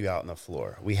throw you out on the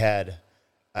floor.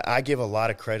 I give a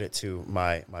lot of credit to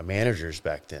my managers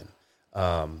back then.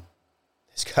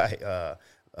 This guy,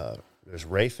 there's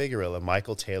Ray Figueroa,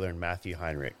 Michael Taylor, and Matthew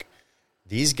Heinrich.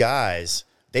 These guys,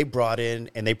 they brought in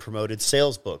and they promoted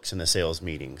sales books in the sales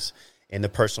meetings, in the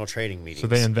personal training meetings. So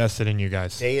they invested in you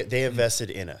guys. They invested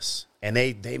in us, and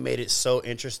they made it so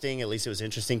interesting. At least it was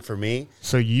interesting for me.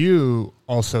 So you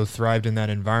also thrived in that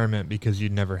environment because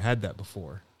you'd never had that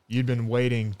before. You'd been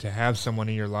waiting to have someone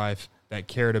in your life that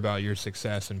cared about your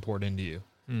success and poured into you.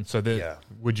 So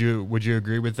would you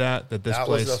agree with that? That this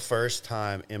place was the first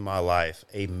time in my life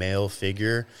a male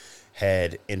figure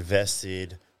had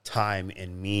invested time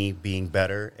in me being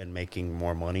better and making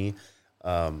more money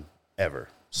ever.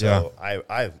 So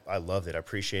I loved it. I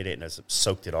appreciate it, and I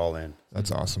soaked it all in.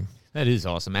 That's awesome. That is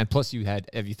awesome. And plus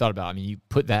have you thought about, I mean, you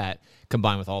put that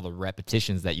combined with all the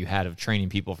repetitions that you had of training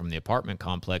people from the apartment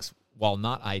complex, while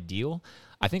not ideal,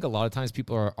 I think a lot of times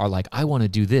people are like, I want to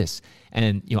do this.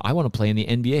 And, you know, I want to play in the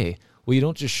NBA. Well, you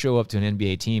don't just show up to an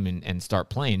NBA team and start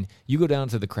playing. You go down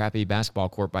to the crappy basketball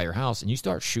court by your house and you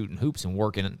start shooting hoops and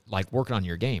working on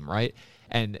your game, right?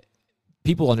 And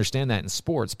people understand that in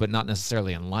sports, but not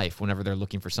necessarily in life. Whenever they're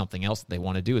looking for something else that they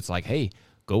want to do, it's like, hey,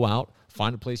 go out,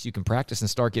 find a place you can practice and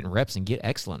start getting reps and get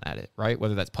excellent at it, right?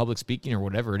 Whether that's public speaking or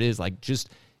whatever it is, like just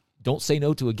don't say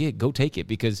no to a gig. Go take it,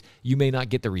 because you may not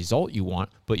get the result you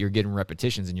want, but you're getting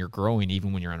repetitions and you're growing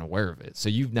even when you're unaware of it. So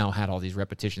you've now had all these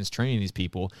repetitions training these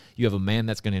people. You have a man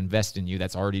that's going to invest in you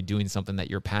that's already doing something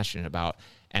that you're passionate about.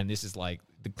 And this is like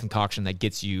the concoction that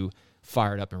gets you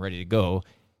fired up and ready to go.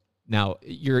 Now,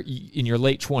 you're in your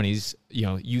late 20s, you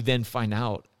know, you then find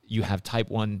out you have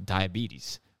type 1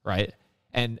 diabetes, right?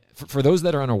 And for those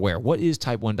that are unaware, what is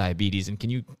type 1 diabetes? And can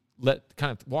you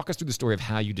kind of walk us through the story of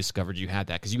how you discovered you had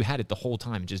that? Because you had it the whole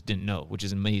time and just didn't know, which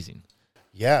is amazing.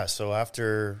 Yeah, so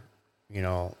after, you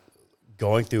know,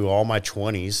 going through all my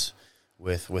 20s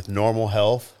with normal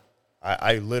health,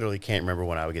 I literally can't remember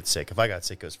when I would get sick. If I got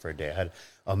sick, it was for a day. I had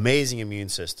amazing immune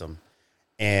system.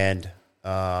 And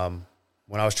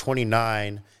when I was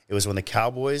 29, it was when the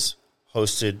Cowboys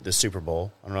hosted the Super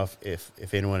Bowl. I don't know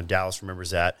if anyone in Dallas remembers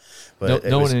that. But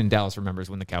no one in Dallas remembers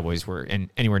when the Cowboys were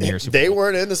anywhere near Super Bowl. They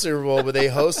weren't in the Super Bowl, but they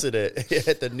hosted it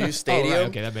at the new stadium. Oh, right.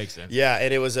 Okay, that makes sense. Yeah,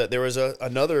 and there was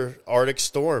another Arctic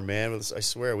storm, man. I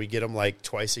swear, we get them like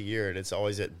twice a year, and it's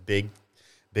always at big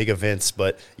events.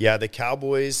 But, yeah, the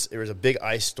Cowboys, there was a big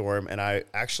ice storm, and I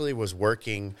actually was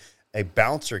working a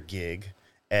bouncer gig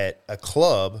at a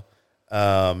club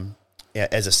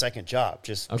as a second job,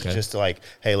 just to like,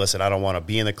 hey, listen, I don't want to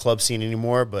be in the club scene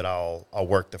anymore, but I'll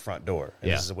work the front door. And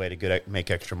this is a way to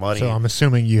make extra money. So I'm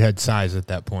assuming you had size at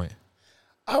that point.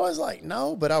 I was like,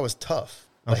 no, but I was tough.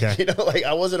 Like, Okay. you know, like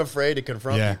I wasn't afraid to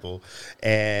confront people.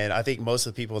 And I think most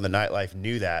of the people in the nightlife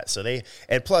knew that. So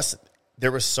plus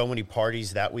there were so many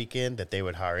parties that weekend that they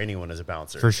would hire anyone as a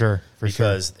bouncer. For sure.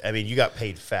 Because, I mean, you got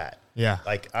paid fat. Yeah.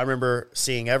 Like I remember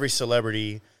seeing every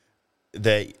celebrity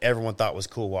that everyone thought was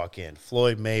cool walk in.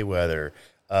 Floyd Mayweather.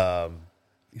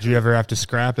 Did you ever have to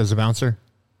scrap as a bouncer?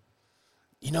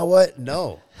 You know what?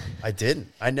 No, I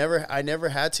didn't. I never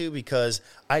had to, because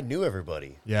I knew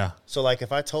everybody. Yeah. So like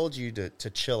if I told you to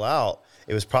chill out,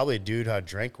 it was probably a dude I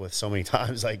drank with so many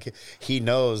times. Like, he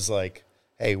knows, like,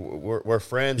 hey, we're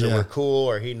friends, or we're cool,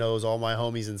 or he knows all my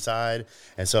homies inside.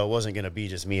 And so it wasn't going to be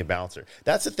just me, a bouncer.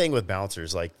 That's the thing with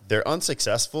bouncers. Like, they're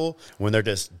unsuccessful when they're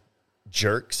just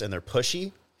jerks and they're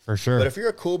pushy. For sure. But if you're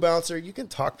a cool bouncer, you can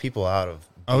talk people out of.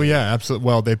 Oh yeah, absolutely.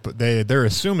 Well, they're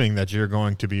assuming that you're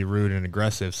going to be rude and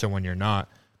aggressive. So when you're not,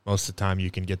 most of the time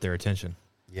you can get their attention.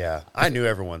 Yeah, I knew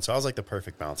everyone, so I was like the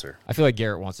perfect bouncer. I feel like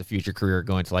Garrett wants a future career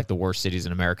going to like the worst cities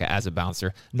in America as a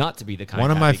bouncer, not to be the kind.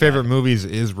 One of my favorite movies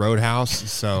is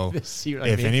Roadhouse. So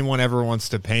if anyone ever wants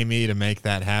to pay me to make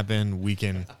that happen,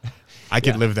 I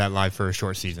could live that life for a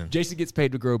short season. Jason gets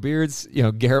paid to grow beards.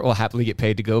 Garrett will happily get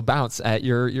paid to go bounce at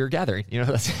your gathering.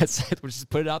 That's we'll just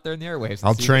put it out there in the airwaves.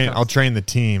 I'll train the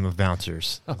team of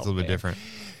bouncers. It's a little bit different.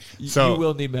 So you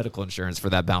will need medical insurance for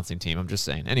that bouncing team. I'm just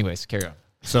saying. Anyways, carry on.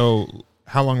 So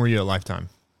how long were you at Lifetime?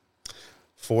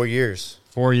 4 years.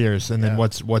 4 years, and then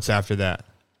what's after that?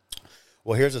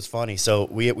 Well, here's what's funny. So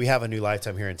we have a new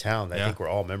Lifetime here in town that I think we're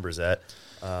all members at.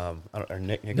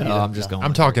 Nick, I'm just going.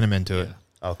 I'm talking him into it.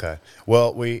 Okay.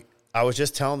 Well, I was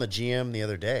just telling the GM the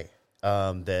other day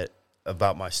that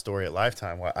about my story at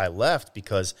Lifetime. Why I left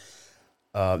because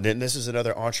then this is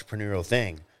another entrepreneurial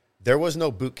thing. There was no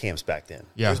boot camps back then.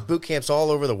 Yeah. There's boot camps all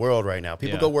over the world right now.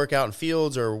 People go work out in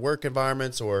fields or work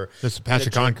environments or just a patch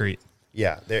of concrete.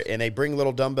 Yeah, and they bring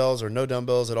little dumbbells or no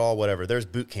dumbbells at all, whatever. There's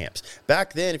boot camps.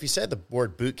 Back then, if you said the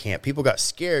word boot camp, people got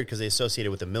scared because they associated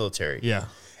with the military. Yeah.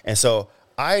 And so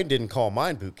I didn't call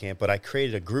mine boot camp, but I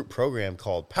created a group program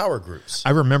called Power Groups. I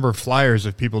remember flyers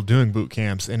of people doing boot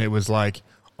camps, and it was like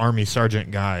Army Sergeant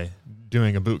guy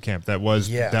doing a boot camp. That was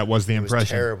the impression. It was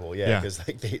terrible, because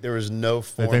there was no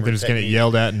form. I think they're just going to get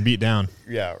yelled at and beat down.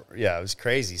 Yeah, it was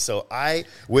crazy. So I,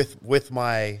 with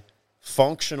my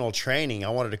functional training, I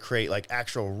wanted to create like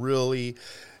actual really,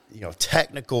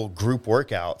 technical group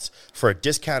workouts for a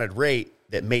discounted rate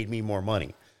that made me more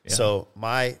money. Yeah. So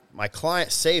my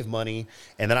client saved money,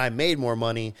 and then I made more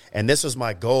money, and this was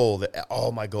my goal. That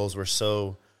all my goals were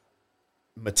so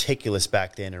meticulous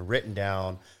back then and written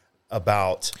down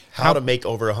about how to make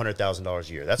over $100,000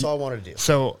 a year. That's all I wanted to do.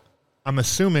 So I'm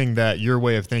assuming that your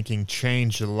way of thinking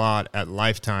changed a lot at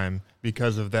Lifetime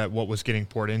because of that, what was getting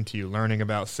poured into you, learning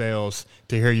about sales,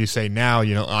 to hear you say now,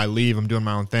 I leave, I'm doing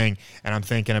my own thing, and I'm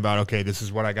thinking about, okay, this is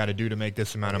what I got to do to make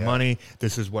this amount of money.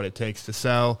 This is what it takes to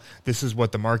sell. This is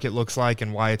what the market looks like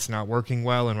and why it's not working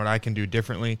well and what I can do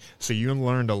differently. So you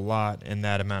learned a lot in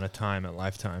that amount of time at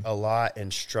Lifetime. A lot in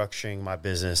structuring my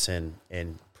business and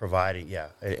providing,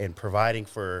 and providing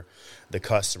for the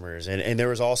customers. And there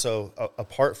was also,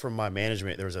 apart from my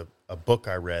management, there was a book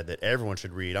I read that everyone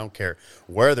should read. I don't care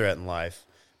where they're at in life,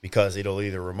 because it'll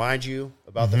either remind you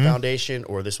about the foundation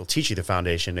or this will teach you the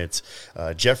foundation. It's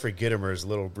Jeffrey Gitomer's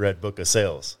Little Red Book of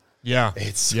Sales. Yeah.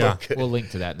 It's so good. We'll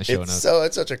link to that in the show notes. So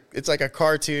it's like a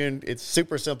cartoon. It's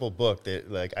super simple book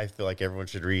that like I feel like everyone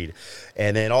should read.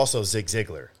 And then also Zig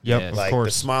Ziglar. Yep, like of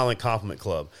course. the Smile and Compliment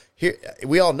Club. Here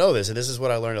we all know this, and this is what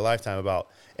I learned at Lifetime about,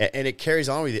 and it carries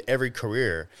on with every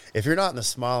career. If you're not in the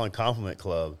Smile and Compliment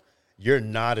Club, you're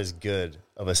not as good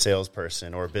of a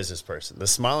salesperson or a business person. The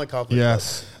Smile and Compliment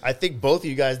Club. I think both of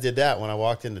you guys did that when I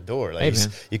walked in the door. Like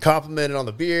you complimented on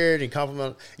the beard, you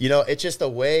compliment. It's just a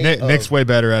way. Nick's way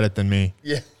better at it than me.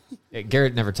 Yeah.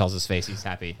 Garrett never tells his face he's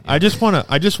happy. I just want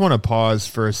to pause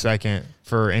for a second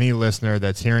for any listener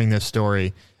that's hearing this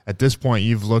story. At this point,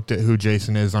 you've looked at who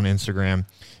Jason is on Instagram.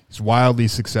 He's wildly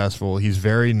successful. He's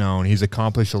very known. He's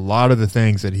accomplished a lot of the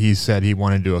things that he said he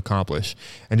wanted to accomplish.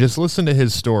 And just listen to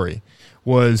his story.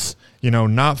 Was,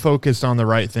 not focused on the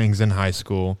right things in high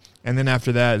school. And then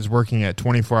after that is working at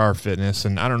 24 Hour Fitness.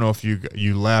 And I don't know if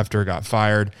you left or got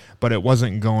fired, but it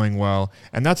wasn't going well.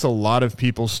 And that's a lot of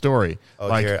people's story. Oh,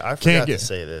 Garrett, I forgot to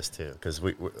say this too, because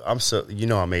I'm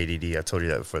ADD. I told you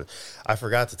that before. I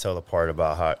forgot to tell the part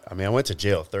about how, I went to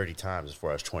jail 30 times before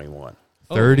I was 21.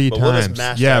 30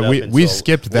 times. Yeah, we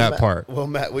skipped that part. Well,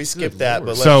 Matt, we skipped that.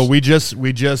 But so we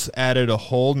just added a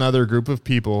whole nother group of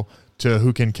people to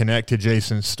who can connect to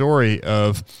Jason's story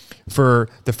of, for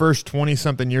the first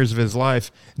 20-something years of his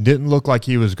life, didn't look like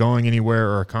he was going anywhere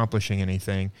or accomplishing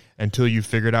anything until you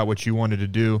figured out what you wanted to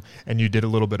do and you did a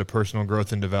little bit of personal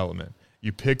growth and development.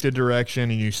 You picked a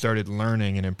direction and you started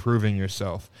learning and improving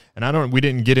yourself. And we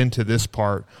didn't get into this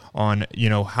part on,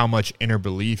 how much inner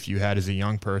belief you had as a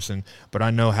young person, but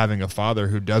I know having a father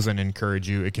who doesn't encourage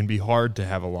you, it can be hard to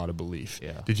have a lot of belief.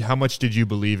 Yeah. How much did you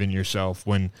believe in yourself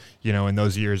when, in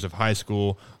those years of high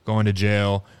school, going to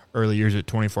jail, early years at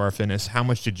 24 Hour Fitness, how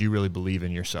much did you really believe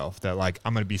in yourself that, like,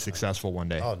 I'm going to be successful one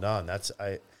day? Oh, no,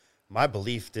 my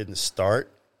belief didn't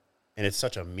start and it's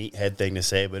such a meathead thing to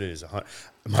say, but it is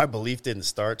my belief didn't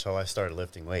start till I started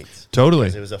lifting weights. Totally.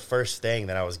 Because it was the first thing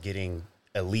that I was getting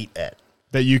elite at.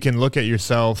 That you can look at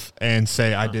yourself and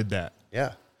say, I did that.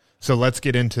 Yeah. So let's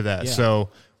get into that. Yeah. So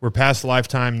we're past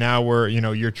Lifetime. Now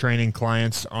you're training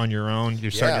clients on your own.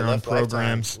 You're starting your own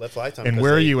programs. Left Lifetime. And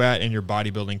where are you at in your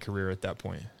bodybuilding career at that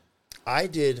point? I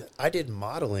did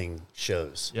modeling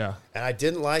shows. Yeah. And I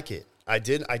didn't like it. I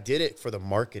did it for the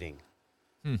marketing.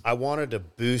 I wanted to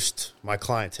boost my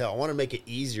clientele. I wanted to make it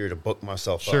easier to book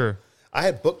myself up. Sure. I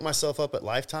had booked myself up at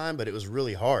Lifetime, but it was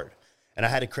really hard. And I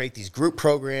had to create these group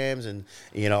programs, and,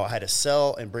 I had to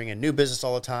sell and bring in new business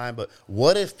all the time. But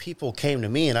what if people came to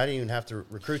me and I didn't even have to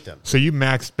recruit them? So you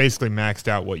basically maxed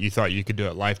out what you thought you could do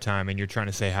at Lifetime, and you're trying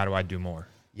to say, how do I do more?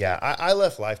 Yeah, I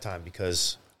left Lifetime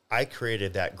because I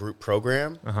created that group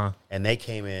program, and they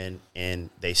came in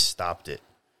and they stopped it.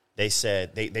 They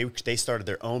said they started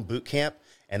their own boot camp,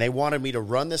 and they wanted me to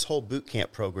run this whole boot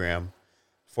camp program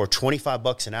for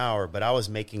 $25 an hour, but I was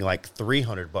making like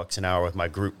 $300 an hour with my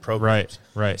group programs.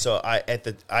 Right. So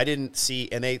I didn't see,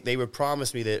 and they would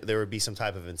promise me that there would be some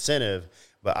type of incentive,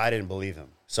 but I didn't believe them.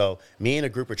 So me and a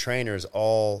group of trainers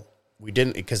we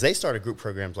didn't, because they started group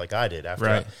programs like I did after.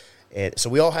 Right. And so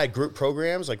we all had group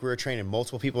programs, like we were training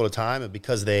multiple people at a time, and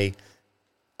because they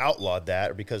outlawed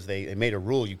that, or because they made a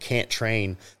rule you can't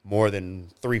train more than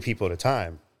 3 people at a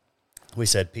time, we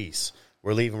said, peace.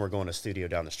 We're leaving. We're going to a studio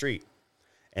down the street.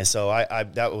 And so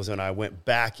that was when I went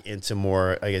back into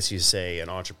more, I guess you'd say, an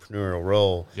entrepreneurial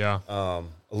role. Yeah. A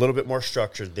little bit more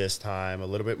structured this time, a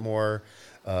little bit more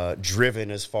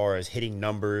driven as far as hitting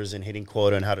numbers and hitting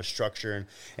quota and how to structure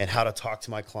and how to talk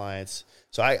to my clients.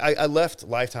 So I left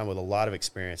Lifetime with a lot of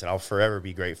experience, and I'll forever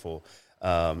be grateful.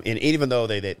 And even though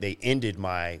they ended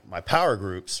my power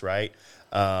groups, right,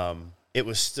 it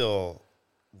was still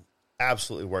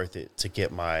absolutely worth it to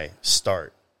get my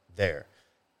start there.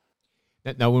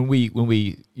 Now, when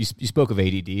you spoke of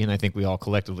ADD, and I think we all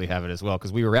collectively have it as well,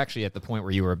 because we were actually at the point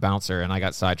where you were a bouncer, and I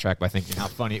got sidetracked by thinking how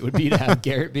funny it would be to have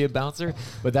Garrett be a bouncer.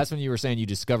 But that's when you were saying you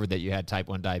discovered that you had type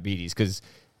 1 diabetes, because,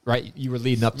 right, you were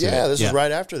leading up to it. Yeah, this was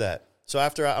right after that. So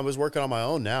after I was working on my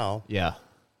own now. Yeah.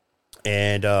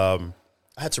 And I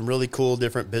had some really cool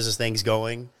different business things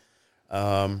going.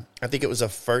 I think it was the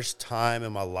first time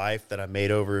in my life that I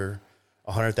made over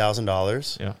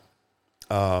 $100,000.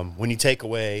 Yeah. When you take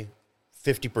away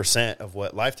 50% of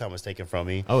what Lifetime was taking from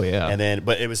me. Oh, yeah.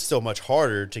 But it was still much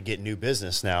harder to get new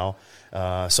business now.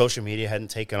 Social media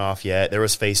hadn't taken off yet. There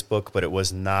was Facebook, but it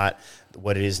was not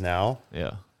what it is now.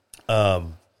 Yeah. I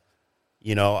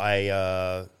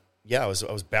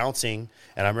was bouncing,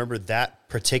 and I remember that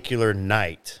particular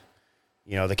night,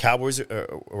 the Cowboys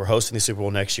were hosting the Super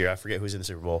Bowl next year. I forget who's in the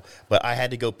Super Bowl, but I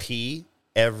had to go pee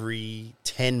every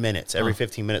 10 minutes, every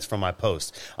 15 minutes from my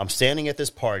post. I'm standing at this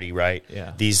party, right?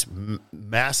 Yeah. These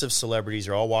massive celebrities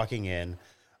are all walking in.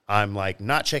 I'm like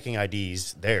not checking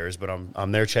IDs, theirs, but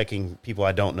I'm there checking people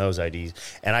I don't know's IDs.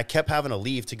 And I kept having to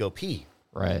leave to go pee.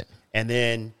 Right. And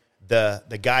then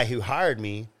the guy who hired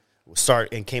me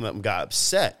came up and got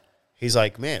upset. He's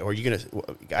like, man,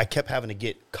 I kept having to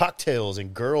get cocktails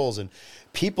and girls and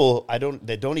people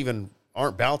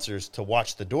aren't bouncers to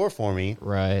watch the door for me.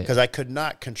 Right. Because I could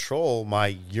not control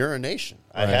my urination.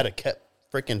 Right. I had to kept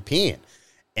freaking peeing.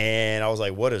 And I was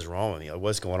like, what is wrong with me? Like,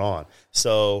 what's going on?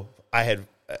 So I had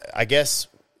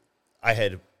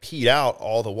peed out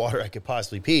all the water I could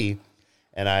possibly pee,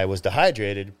 and I was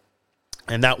dehydrated,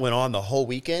 and that went on the whole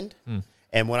weekend.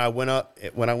 And when I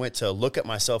went to look at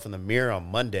myself in the mirror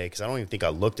on Monday, because I don't even think I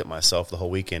looked at myself the whole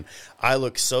weekend, I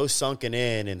looked so sunken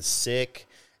in and sick.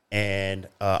 And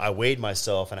I weighed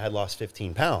myself, and I had lost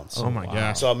 15 pounds. Oh, my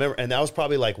gosh. So I remember, and that was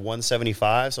probably like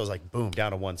 175. So I was like, boom,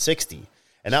 down to 160.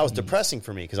 And that was depressing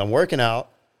for me because I'm working out.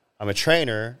 I'm a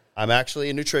trainer. I'm actually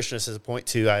a nutritionist at a point,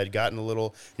 too. I had gotten a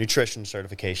little nutrition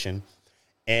certification.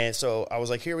 And so I was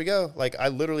like, here we go. Like, I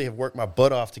literally have worked my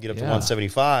butt off to get up to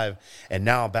 175. And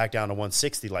now I'm back down to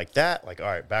 160 like that. Like, all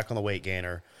right, back on the weight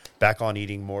gainer, back on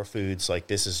eating more foods. Like,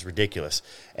 this is ridiculous.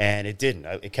 And it didn't.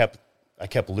 I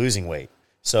kept losing weight.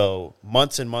 So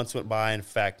months and months went by. In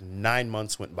fact, 9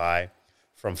 months went by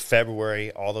from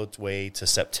February all the way to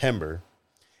September,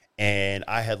 and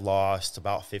I had lost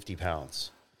about 50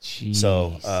 pounds. Jeez.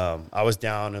 So I was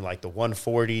down in like the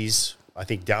 140s, I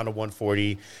think down to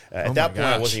 140. At that point,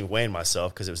 I wasn't even weighing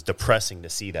myself because it was depressing to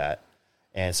see that.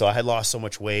 And so I had lost so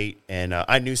much weight, and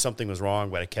I knew something was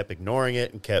wrong, but I kept ignoring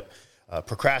it and kept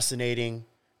procrastinating,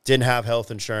 didn't have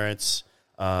health insurance.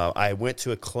 I went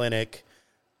to a clinic.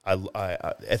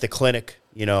 At the clinic,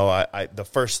 You know, I the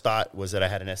first thought was that I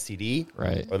had an STD,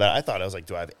 Right. Or that I was like,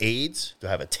 do I have AIDS? Do I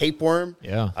have a tapeworm?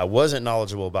 Yeah. I wasn't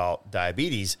knowledgeable about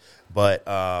diabetes, but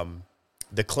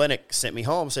the clinic sent me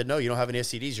home, said, no, you don't have any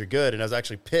STDs, you're good. And I was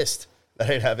actually pissed that I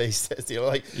didn't have any STDs.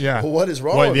 Like, Yeah. well, what is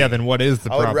wrong with me? Then what is the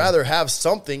problem? I would rather have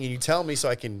something and you tell me so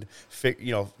I can,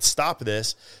 stop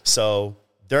this. So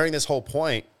during this whole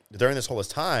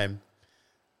time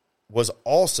was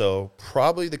also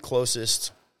probably the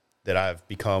closest that I've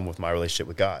become with my relationship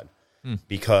with God,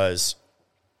 because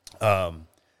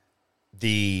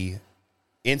the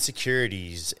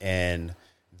insecurities and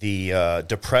the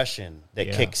depression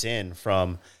that kicks in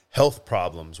from health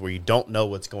problems where you don't know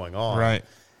what's going on, Right.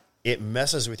 it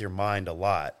messes with your mind a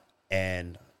lot.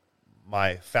 And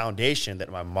my foundation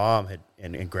that my mom had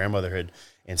and grandmother had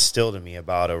instilled in me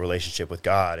about a relationship with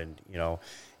God and,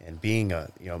 and being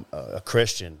a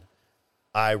Christian,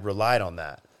 I relied on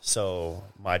that. So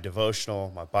my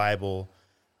devotional, my Bible,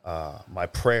 my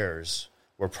prayers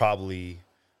were probably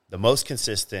the most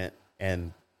consistent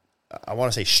and I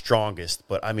want to say strongest,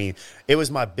 but I mean, it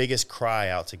was my biggest cry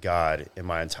out to God in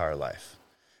my entire life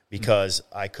because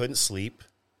I couldn't sleep.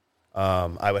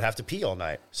 I would have to pee all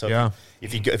night. So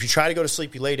if you try to go to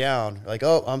sleep, you lay down like,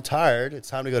 oh, I'm tired. It's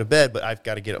time to go to bed, but I've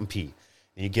got to get up and pee.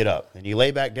 And you get up and you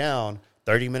lay back down.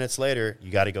 30 minutes later,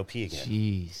 you got to go pee again.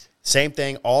 Jeez. Same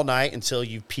thing all night until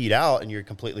you've peed out and you're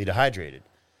completely dehydrated.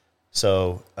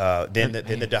 So then the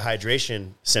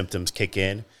dehydration symptoms kick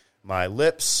in. My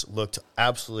lips looked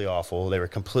absolutely awful. They were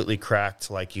completely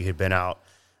cracked like you had been out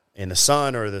in the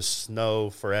sun or the snow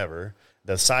forever.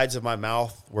 The sides of my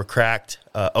mouth were cracked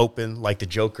open like the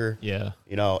Joker. Yeah.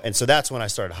 And so that's when I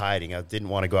started hiding. I didn't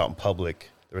want to go out in public.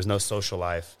 There was no social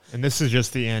life. And this is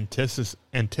just the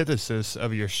antithesis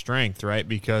of your strength, right?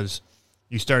 Because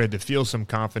you started to feel some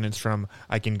confidence from,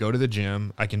 I can go to the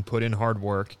gym, I can put in hard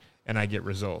work, and I get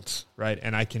results, right?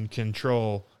 And I can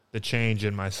control the change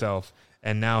in myself.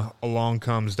 And now along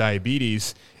comes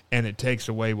diabetes, and it takes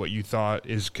away what you thought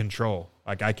is control.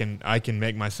 Like I can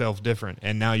make myself different,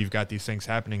 and now you've got these things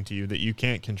happening to you that you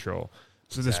can't control.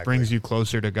 So this brings you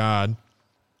closer to God.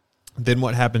 Then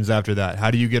what happens after that?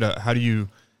 How do you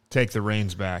take the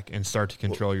reins back and start to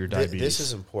control your diabetes? This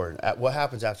is important. What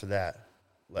happens after that?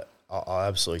 I'll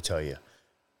absolutely tell you.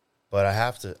 But I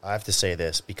have to say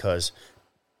this because,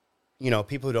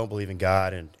 people who don't believe in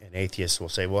God and atheists will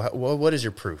say, well, what is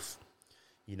your proof?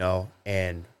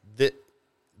 And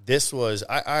this was,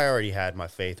 I already had my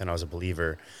faith and I was a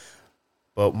believer,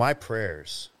 but my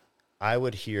prayers, I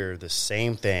would hear the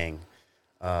same thing.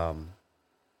 And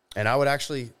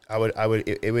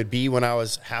it would be when I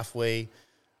was halfway,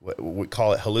 we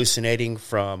call it hallucinating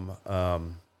from,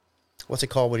 what's it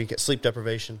called when you get sleep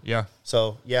deprivation? Yeah.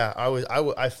 So yeah,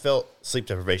 I felt sleep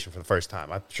deprivation for the first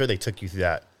time. I'm sure they took you through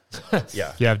that.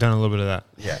 Yeah. Yeah. I've done a little bit of that.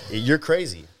 Yeah. You're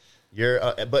crazy.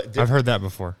 But I've heard that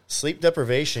before. Sleep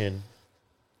deprivation,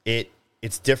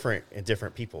 it's different in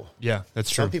different people. Yeah, that's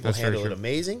true. Some people handle it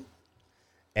amazing.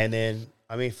 And then,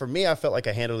 for me, I felt like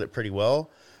I handled it pretty well,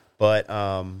 but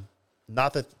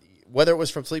not that whether it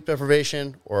was from sleep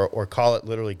deprivation or call it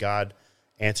literally God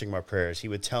answering my prayers, he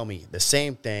would tell me the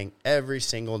same thing every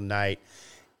single night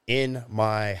in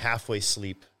my halfway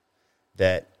sleep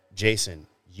that, Jason,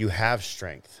 you have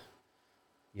strength.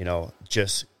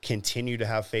 Just continue to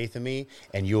have faith in me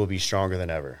and you will be stronger than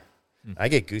ever. I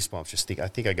get goosebumps. I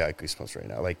think I got goosebumps right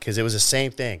now. Cause it was the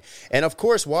same thing. And of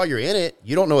course, while you're in it,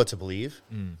 you don't know what to believe.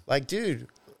 Dude,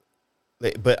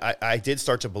 but I did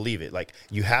start to believe it. Like,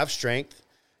 you have strength.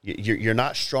 You're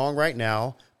not strong right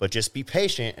now, but just be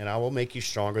patient and I will make you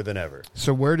stronger than ever.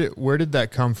 So where did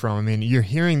that come from? You're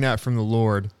hearing that from the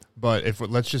Lord, but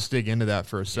let's just dig into that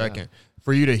for a second. Yeah.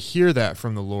 For you to hear that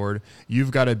from the Lord, you've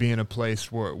got to be in a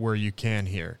place where you can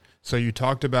hear. So you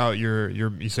talked about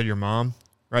you said your mom,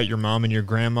 right? Your mom and your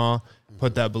grandma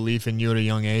put that belief in you at a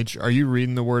young age. Are you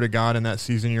reading the Word of God in that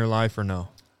season of your life or no?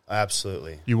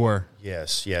 Absolutely. You were?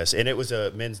 Yes. And it was a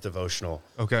men's devotional.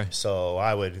 Okay. So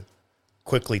I would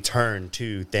quickly turn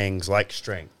to things like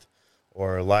strength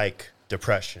or like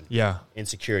depression,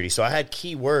 insecurity. So I had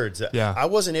key words that I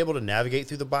wasn't able to navigate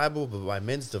through the Bible, but my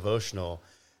men's devotional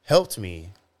helped me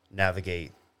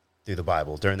navigate through the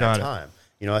Bible during that time.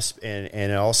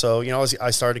 And also, I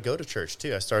started to go to church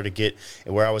too. I started to get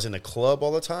where I was in the club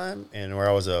all the time and where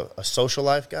I was a social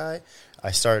life guy. I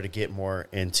started to get more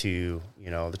into,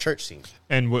 the church scene.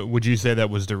 And would you say that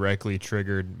was directly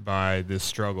triggered by this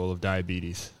struggle of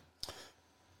diabetes?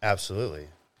 Absolutely.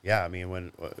 Yeah.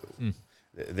 When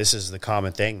this is the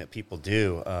common thing that people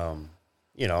do, and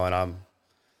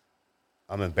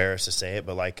I'm embarrassed to say it,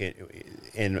 but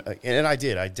and I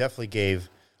definitely gave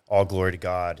all glory to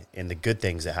God in the good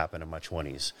things that happen in my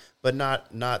 20s, but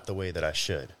not the way that I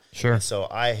should. Sure. And so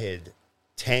I had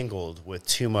tangled with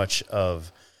too much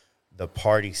of the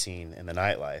party scene and the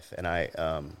nightlife. And I,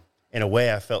 in a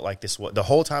way, I felt like this the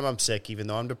whole time I'm sick, even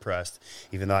though I'm depressed,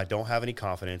 even though I don't have any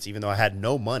confidence, even though I had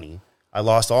no money. I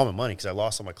lost all my money because I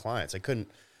lost all my clients. I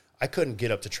couldn't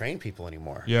get up to train people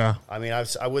anymore. Yeah. I mean,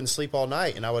 I wouldn't sleep all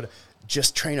night, and I would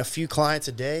just train a few clients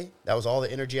a day. That was all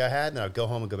the energy I had, and then I'd go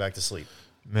home and go back to sleep.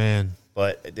 Man.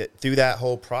 But through that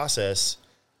whole process,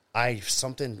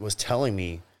 something was telling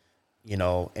me, you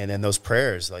know, and then those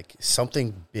prayers, like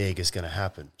something big is going to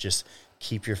happen. Just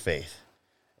keep your faith.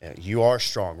 You are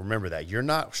strong. Remember that. You're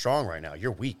not strong right now.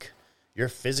 You're weak. You're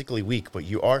physically weak, but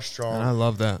you are strong. And I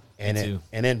love that. And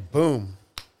then boom,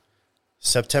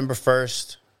 September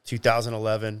 1st,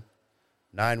 2011,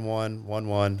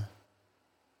 9/1/11,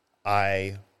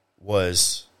 I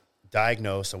was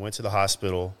diagnosed. I went to the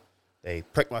hospital. They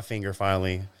pricked my finger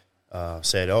finally,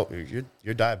 said, "Oh,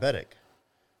 you're diabetic,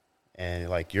 and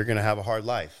like you're gonna have a hard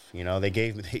life." You know, they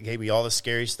gave me all the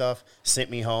scary stuff, sent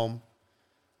me home,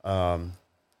 and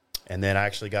then I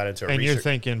actually got into. And you're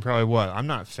thinking probably what? I'm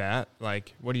not fat.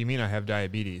 Like, what do you mean I have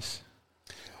diabetes?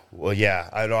 Well, yeah,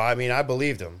 I know. I mean, I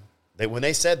believed them. When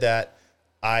they said that,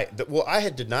 I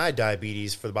had denied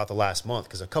diabetes for about the last month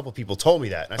because a couple people told me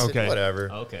that, and I said,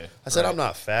 "Whatever." Okay. I said, "I'm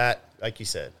not fat." Like you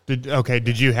said.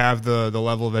 Did you have the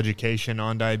level of education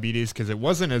on diabetes? Because it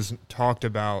wasn't as talked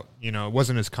about, you know, it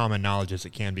wasn't as common knowledge as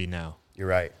it can be now. You're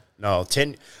right. No,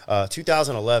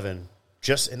 2011,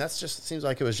 and that's just, it seems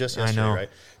like it was just yesterday, right?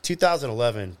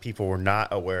 2011, people were not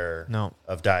aware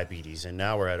of diabetes, and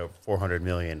now we're at over 400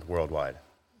 million worldwide.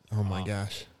 Oh, my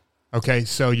gosh. Okay,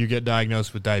 so you get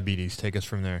diagnosed with diabetes. Take us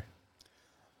from there.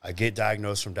 I get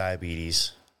diagnosed from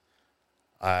diabetes.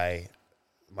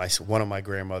 One of my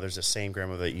grandmothers, the same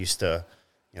grandmother that used to,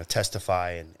 you know,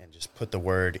 testify and just put the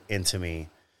word into me,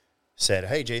 said,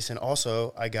 "Hey, Jason,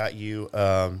 also I got you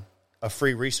a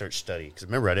free research study." Because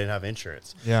remember, I didn't have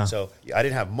insurance. Yeah. So I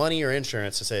didn't have money or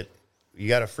insurance. I said, "You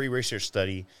got a free research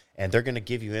study, and they're going to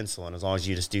give you insulin as long as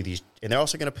you just do these, and they're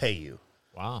also going to pay you."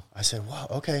 Wow. I said, "Wow,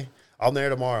 okay. I'm there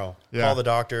tomorrow." Yeah. Call the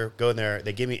doctor, go in there.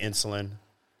 They give me insulin.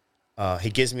 He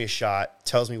gives me a shot,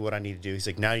 tells me what I need to do. He's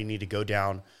like, "Now you need to go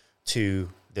down to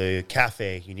the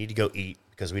cafe. You need to go eat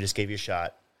because we just gave you a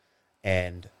shot,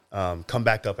 and come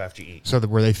back up after you eat." So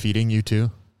were they feeding you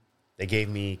too? They gave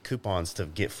me coupons to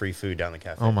get free food down the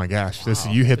cafe. Oh my gosh!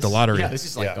 Wow. You hit the lottery. Yeah, this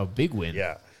is like a big win.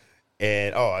 Yeah,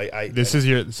 and this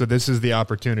is the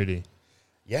opportunity.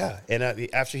 Yeah, and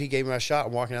after he gave me my shot,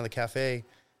 I'm walking down the cafe,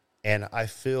 and I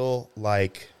feel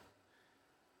like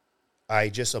I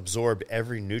just absorbed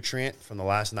every nutrient from the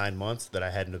last 9 months that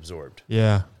I hadn't absorbed.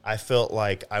 Yeah. I felt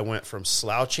like I went from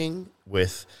slouching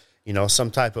with, you know, some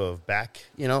type of back,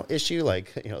 you know, issue,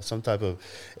 like, you know, some type of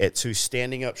to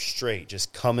standing up straight,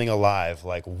 just coming alive.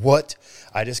 Like, what?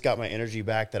 I just got my energy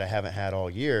back that I haven't had all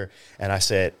year. And I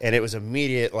said, and it was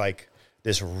immediate, like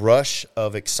this rush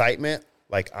of excitement,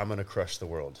 like I'm going to crush the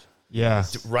world. Yeah.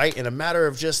 Right. In a matter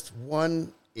of just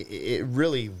one, it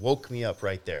really woke me up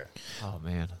right there. Oh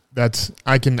man.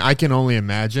 I can only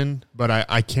imagine, but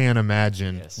I can't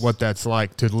imagine what that's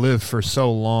like to live for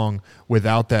so long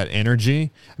without that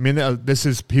energy. I mean,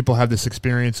 people have this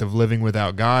experience of living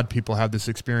without God. People have this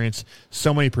experience.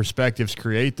 So many perspectives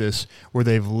create this where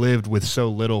they've lived with so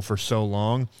little for so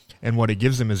long. And what it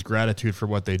gives them is gratitude for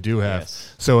what they do have.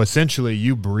 Yes. So essentially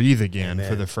you breathe again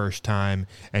for the first time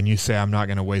and you say, I'm not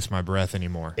going to waste my breath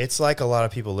anymore. It's like a lot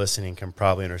of people listening can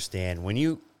probably understand when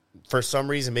you, for some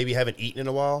reason, maybe haven't eaten in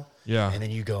a while. Yeah. And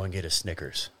then you go and get a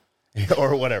Snickers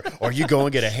or whatever, or you go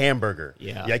and get a hamburger.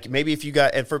 Yeah. Like maybe if you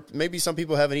got, and for maybe some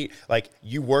people haven't eaten, like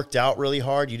you worked out really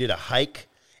hard, you did a hike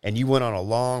and you went on a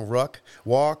long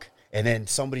walk and then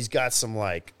somebody's got some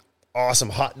like awesome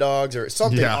hot dogs or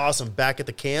something awesome back at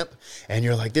the camp and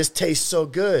you're like, this tastes so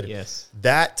good. Yes.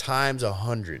 That times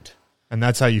 100. And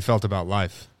that's how you felt about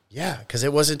life. Yeah, because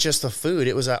it wasn't just the food.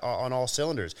 It was on all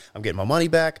cylinders. I'm getting my money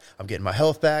back. I'm getting my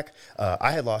health back.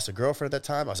 I had lost a girlfriend at that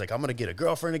time. I was like, I'm going to get a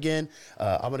girlfriend again.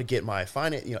 I'm going to get my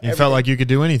finance. You felt like you could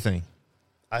do anything.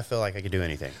 I felt like I could do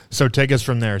anything. So take us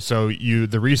from there. So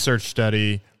the research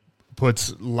study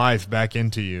puts life back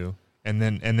into you. And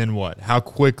then what? How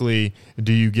quickly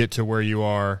do you get to where you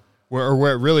are?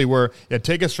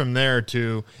 Take us from there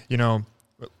to, you know,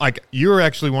 like you were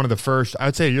actually one of the first, I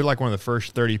would say you're like one of the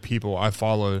first 30 people I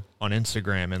followed on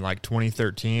Instagram in like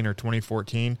 2013 or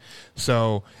 2014.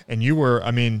 So, and you were, I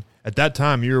mean, at that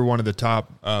time you were one of the top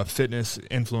fitness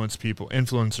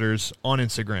influencers on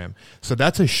Instagram. So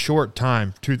that's a short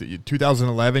time.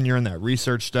 2011, you're in that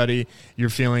research study. You're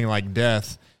feeling like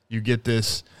death. You get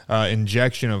this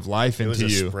injection of life into It was a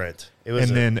you. sprint.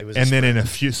 Then in a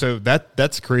few, so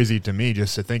that's crazy to me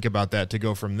just to think about that, to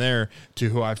go from there to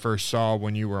who I first saw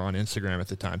when you were on Instagram at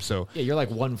the time. So yeah, you're like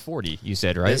 140, you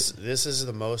said, right? This is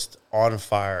the most on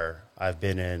fire I've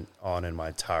been in my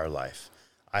entire life.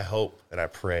 I hope and I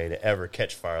pray to ever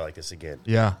catch fire like this again.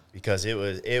 Yeah, because it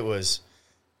was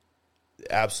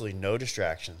absolutely no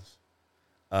distractions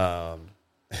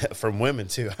from women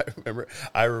too. I remember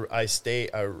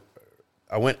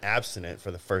I went abstinent for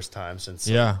the first time since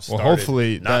well,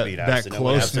 hopefully that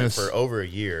closeness for over a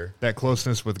year. That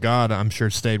closeness with God, I'm sure,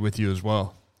 stayed with you as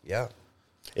well. Yeah,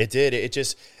 it did.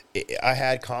 I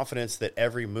had confidence that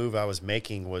every move I was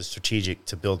making was strategic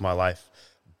to build my life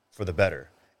for the better.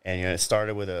 And it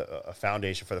started with a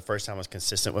foundation. For the first time, I was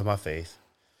consistent with my faith.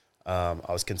 I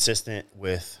was consistent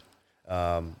with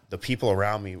the people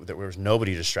around me. There was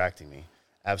nobody distracting me.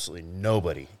 Absolutely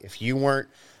nobody. If you weren't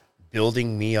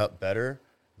building me up better,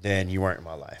 then you weren't in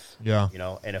my life. Yeah.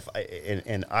 And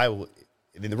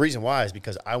the reason why is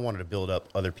because I wanted to build up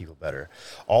other people better.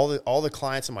 All the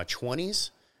clients in my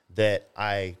 20s that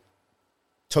I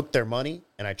took their money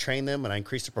and I trained them and I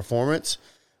increased their performance.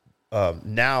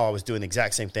 Now I was doing the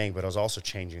exact same thing, but I was also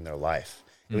changing their life.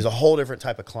 It was a whole different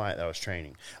type of client that I was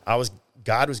training.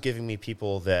 God was giving me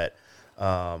people that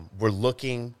were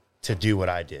looking to do what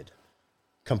I did,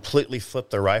 completely flip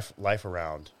their life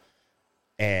around,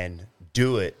 and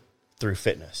do it through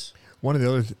fitness. One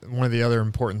of the other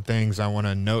important things I want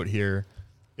to note here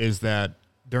is that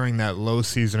during that low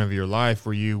season of your life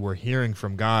where you were hearing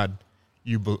from God,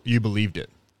 you believed it.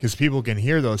 Because people can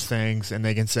hear those things and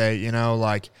they can say,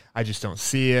 like, I just don't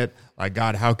see it. Like,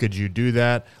 God, how could you do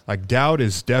that? Like, doubt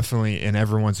is definitely in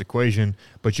everyone's equation,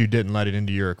 but you didn't let it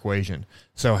into your equation.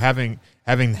 So having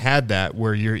had that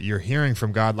where you're hearing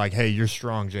from God, like, hey, you're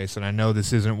strong, Jason. I know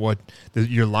this isn't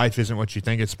your life isn't what you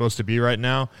think it's supposed to be right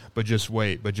now, but just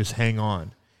wait, but just hang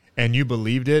on. And you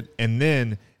believed it, and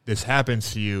then this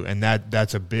happens to you, and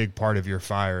that's a big part of your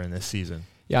fire in this season.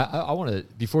 Yeah, I want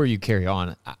to, before you carry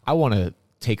on, I want to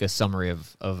take a summary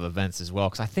of events as well,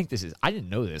 because I think I didn't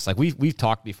know this. Like, we've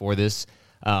talked before this.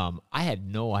 I had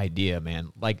no idea,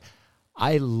 man. Like,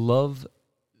 I love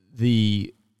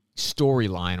the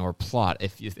storyline or plot,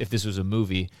 if this was a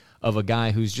movie, of a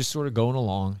guy who's just sort of going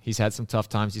along. He's had some tough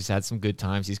times. He's had some good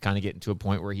times. He's kind of getting to a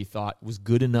point where he thought was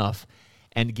good enough,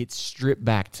 and gets stripped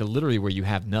back to literally where you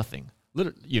have nothing.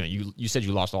 You said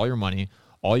you lost all your money,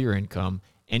 all your income,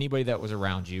 anybody that was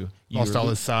around you. Lost all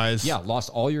his size. Yeah, lost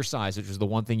all your size, which was the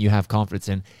one thing you have confidence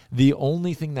in. The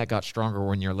only thing that got stronger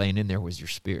when you're laying in there was your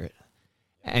spirit.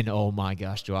 And oh my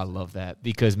gosh, do I love that.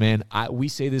 Because, man, we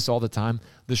say this all the time.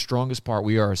 The strongest part,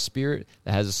 we are a spirit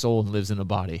that has a soul and lives in a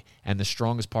body. And the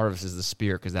strongest part of us is the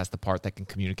spirit, because that's the part that can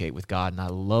communicate with God. And I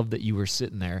love that you were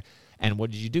sitting there. And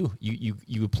what did you do?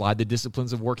 You applied the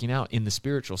disciplines of working out in the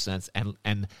spiritual sense.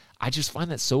 And I just find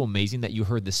that so amazing that you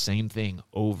heard the same thing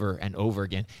over and over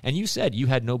again. And you said you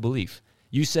had no belief.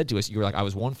 You said to us, you were like, I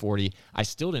was 140. I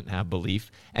still didn't have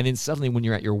belief. And then suddenly when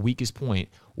you're at your weakest point,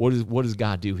 what does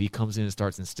God do? He comes in and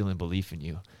starts instilling belief in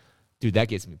you. Dude, that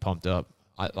gets me pumped up.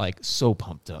 So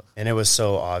pumped up. And it was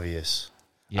so obvious.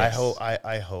 Yes.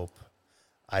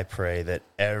 I pray that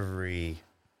every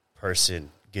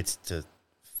person gets to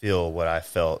feel what I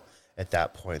felt at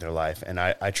that point in their life. And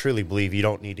I truly believe you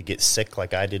don't need to get sick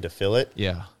like I did to feel it.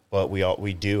 Yeah. But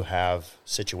we do have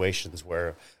situations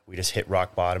where we just hit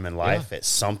rock bottom in life at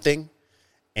something.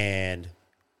 And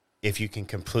if you can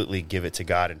completely give it to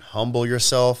God and humble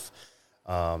yourself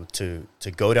to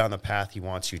go down the path he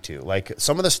wants you to. Like,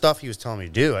 some of the stuff he was telling me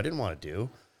to do, I didn't want to do.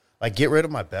 Like, get rid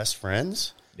of my best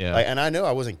friends. Yeah. And I know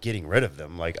I wasn't getting rid of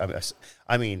them. Like,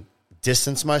 I mean,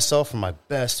 distance myself from my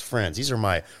best friends. These are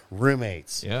my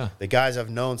roommates. Yeah. The guys I've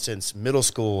known since middle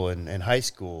school and high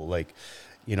school. Like,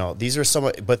 these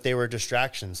are but they were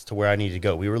distractions to where I needed to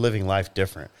go. We were living life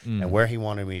different. And where he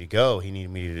wanted me to go, he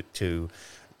needed me to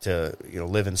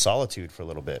live in solitude for a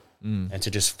little bit and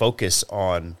to just focus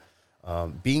on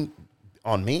being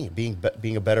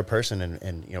a better person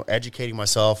and educating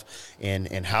myself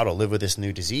in how to live with this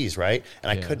new disease, right?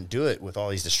 And I couldn't do it with all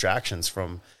these distractions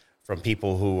from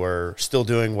people who were still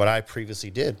doing what I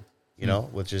previously did,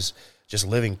 which is just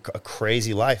living a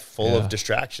crazy life full of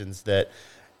distractions that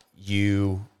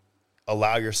you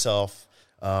allow yourself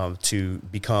to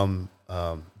become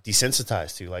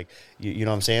desensitized to. Like, you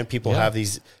know what I'm saying? People have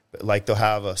these, like, they'll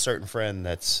have a certain friend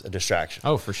that's a distraction.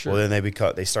 Oh, for sure. Well, then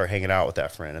they start hanging out with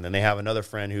that friend, and then they have another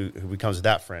friend who becomes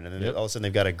that friend, and then all of a sudden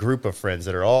they've got a group of friends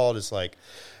that are all just like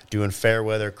doing fair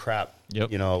weather crap.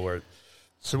 Where.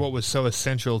 So what was so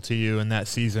essential to you in that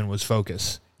season was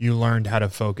focus. You learned how to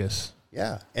focus.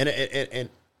 Yeah, and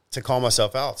to call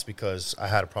myself out, it's because I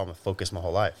had a problem with focus my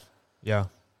whole life. Yeah.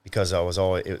 Because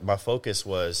my focus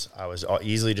was, I was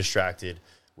easily distracted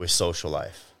with social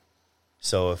life.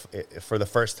 So if for the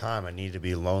first time, I needed to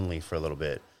be lonely for a little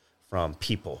bit from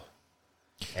people.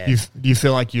 Do you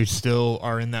feel like you still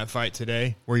are in that fight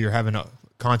today where you're having to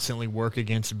constantly work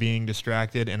against being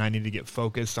distracted and I need to get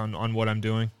focused on what I'm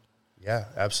doing? Yeah,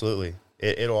 absolutely.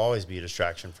 It'll always be a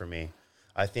distraction for me.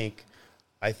 I think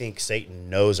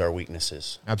Satan knows our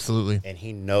weaknesses. Absolutely. And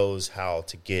he knows how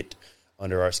to get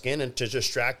under our skin and to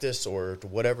distract us, or to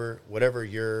whatever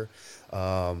your,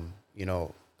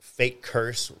 fake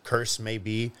curse may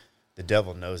be. The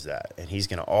devil knows that, and he's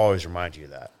going to always remind you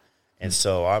of that. And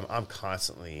so I'm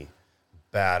constantly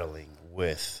battling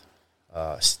with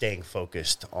staying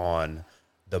focused on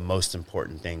the most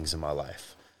important things in my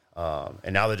life.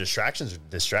 And now the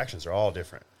distractions are all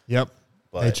different. Yep.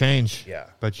 But, they change. Yeah.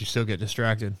 But you still get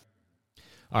distracted.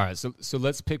 All right, so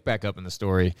let's pick back up in the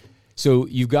story. So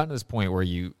you've gotten to this point where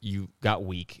you got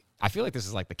weak. I feel like this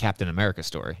is like the Captain America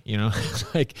story,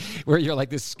 like where you're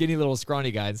like this skinny little scrawny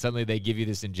guy and suddenly they give you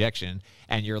this injection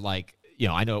and you're like,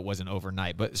 I know it wasn't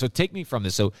overnight, but so take me from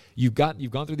this. So you've gone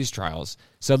through these trials.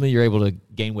 Suddenly you're able to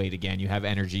gain weight again. You have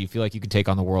energy. You feel like you could take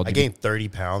on the world. I gained 30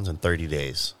 pounds in 30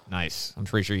 days. Nice. I'm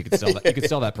pretty sure you could sell that. You could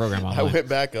sell that program online. I went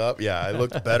back up. Yeah, I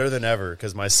looked better than ever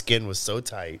because my skin was so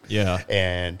tight. Yeah.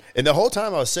 And the whole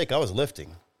time I was sick, I was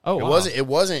lifting. Oh, wow. It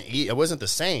wasn't the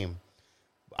same.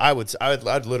 I'd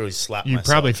literally slap myself.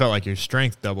 You probably felt like your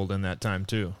strength doubled in that time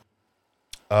too.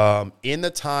 In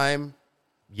the time,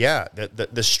 yeah,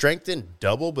 the strength didn't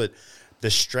double, but the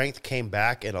strength came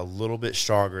back and a little bit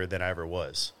stronger than I ever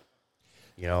was.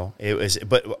 It was,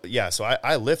 but yeah. So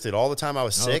I lifted all the time I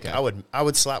was sick. Okay. I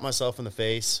would slap myself in the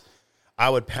face. I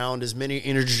would pound as many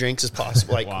energy drinks as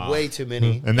possible, like Wow. way too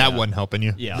many. And that wasn't helping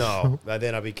you. Yeah. No,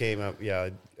 then I became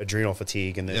adrenal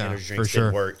fatigue, and the energy for drinks sure.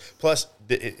 didn't work. Plus,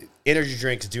 energy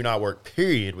drinks do not work.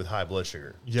 Period. With high blood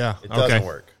sugar, Yeah. it doesn't Okay.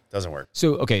 work. Doesn't work.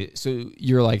 So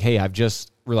you're like, hey, I've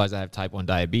just realized I have type 1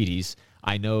 diabetes.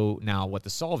 I know now what the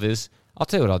solve is. I'll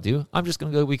tell you what I'll do. I'm just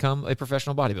going to go become a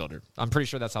professional bodybuilder. I'm pretty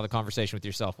sure that's how the conversation with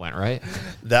yourself went, right?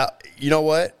 You know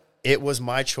what? It was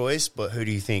my choice, but who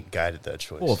do you think guided that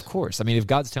choice? Well, of course. I mean, if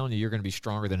God's telling you you're going to be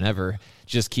stronger than ever,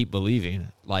 just keep believing.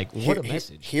 Like, what a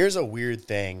message. Here's a weird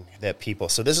thing that people...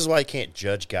 So this is why I can't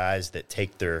judge guys that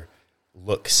take their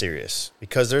look serious.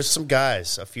 Because there's some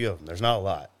guys, a few of them. There's not a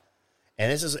lot.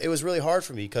 And it was really hard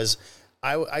for me because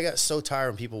I got so tired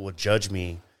when people would judge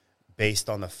me based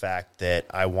on the fact that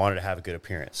I wanted to have a good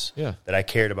appearance. Yeah. That I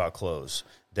cared about clothes.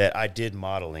 That I did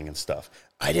modeling and stuff.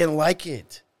 I didn't like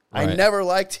it. Right. I never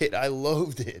liked it. I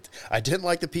loathed it. I didn't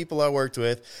like the people I worked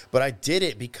with, but I did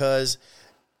it because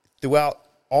throughout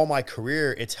all my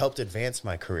career, it's helped advance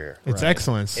my career. It's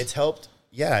excellence. It's helped.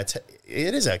 Yeah, it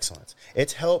is excellence.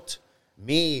 It's helped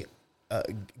me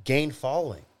gain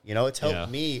following. It's helped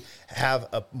me have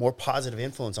a more positive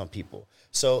influence on people.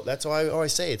 So that's why I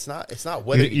always say it's not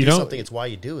whether you do something, it's why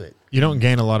you do it. You don't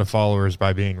gain a lot of followers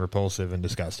by being repulsive and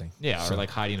disgusting. Yeah, or like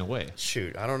hiding away.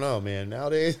 Shoot, I don't know, man.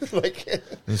 Nowadays,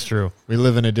 It's true. We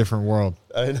live in a different world.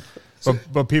 I know.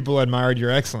 But people admired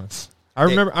your excellence. I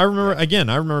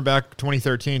remember back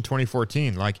 2013,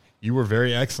 2014, like you were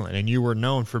very excellent and you were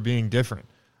known for being different.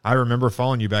 I remember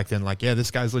following you back then, like, yeah, this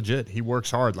guy's legit. He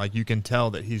works hard. Like, you can tell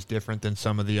that he's different than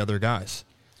some of the other guys.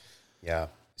 Yeah.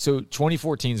 So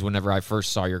 2014 is whenever I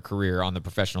first saw your career on the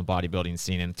professional bodybuilding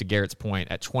scene. And to Garrett's point,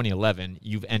 at 2011,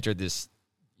 you've entered this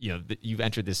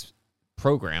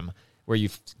program where you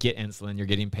get insulin, you're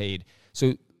getting paid.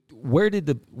 So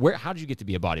how did you get to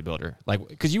be a bodybuilder? Like,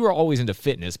 because you were always into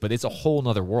fitness, but it's a whole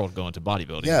nother world going to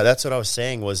bodybuilding. Yeah, that's what I was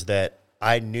saying was that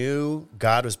I knew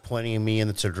God was pointing me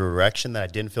into a direction that I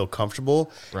didn't feel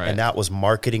comfortable, Right. and that was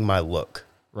marketing my look.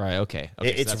 Right, okay.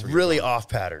 It's really off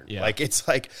pattern. Yeah. Like, it's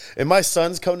like, and my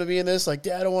sons come to me in this, like,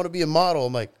 Dad, I want to be a model.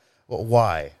 I'm like, well,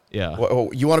 why? Yeah.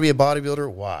 You want to be a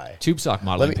bodybuilder? Why? Tube sock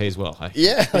modeling pays well.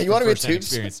 Yeah, you want to be a First-hand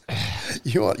tube experience.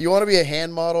 You want to be a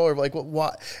hand model or like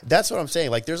why? That's what I'm saying.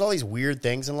 Like, there's all these weird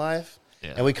things in life,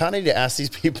 and we kind of need to ask these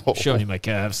people. I'm showing you my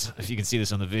calves. If you can see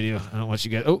this on the video, I don't want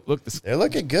you guys. Oh, look, They're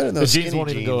looking good in the those jeans skinny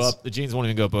won't even go jeans. up. The jeans won't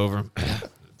even go up over them.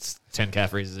 It's 10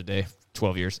 calf raises a day,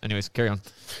 12 years. Anyways, carry on.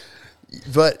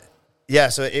 But yeah,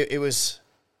 so it was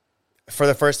for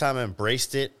the first time I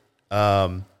embraced it.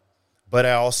 But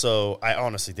I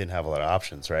honestly didn't have a lot of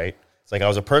options, right? It's like I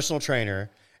was a personal trainer,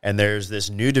 and there's this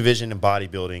new division in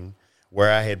bodybuilding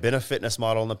where I had been a fitness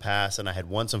model in the past, and I had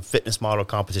won some fitness model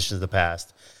competitions in the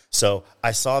past. So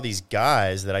I saw these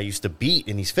guys that I used to beat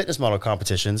in these fitness model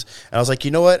competitions. And I was like,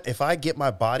 you know what? If I get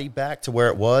my body back to where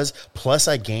it was, plus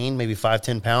I gain maybe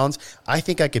 5-10 pounds, I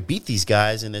think I could beat these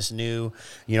guys in this new,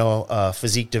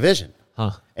 physique division.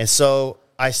 And so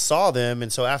I saw them.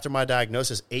 And so after my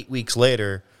diagnosis, 8 weeks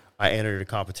later, I entered a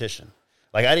competition.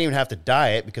 Like, I didn't even have to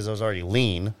diet because I was already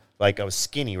lean. Like, I was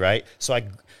skinny, right? So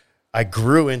I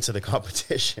grew into the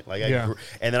competition. Like, and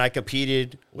then I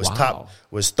competed, was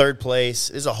third place.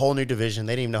 This is a whole new division.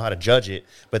 They didn't even know how to judge it,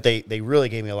 but they really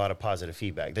gave me a lot of positive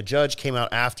feedback. The judge came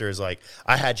out after, is like,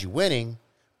 I had you winning,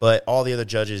 but all the other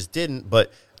judges didn't.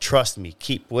 But trust me,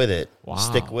 keep with it,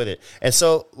 stick with it. And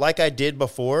so, like I did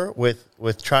before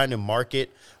with trying to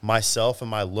market myself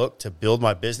and my look to build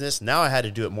my business, now I had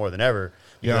to do it more than ever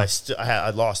because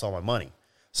I lost all my money.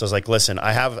 So I was like, listen,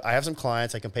 I have some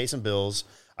clients, I can pay some bills.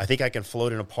 I think I can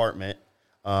float an apartment.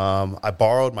 I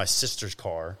borrowed my sister's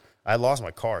car. I lost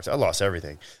my car. I lost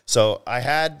everything. So I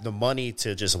had the money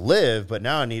to just live, but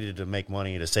now I needed to make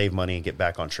money, to save money and get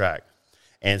back on track.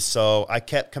 And so I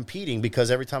kept competing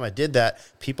because every time I did that,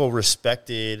 people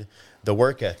respected the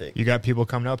work ethic. You got people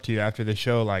coming up to you after the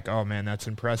show like, oh, man, that's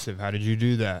impressive. How did you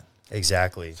do that?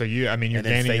 Exactly. So you're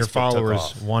gaining your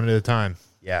followers one at a time.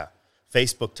 Yeah.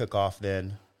 Facebook took off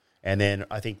then. And then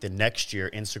I think the next year,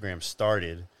 Instagram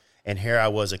started. And here I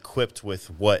was equipped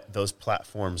with what those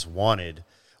platforms wanted,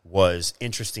 was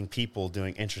interesting people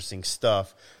doing interesting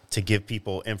stuff to give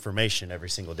people information every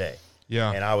single day.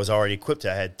 Yeah. And I was already equipped.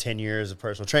 I had 10 years of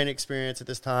personal training experience at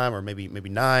this time, or maybe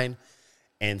 9.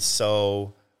 And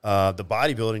so the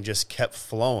bodybuilding just kept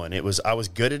flowing. I was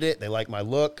good at it. They liked my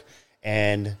look.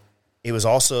 And it was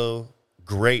also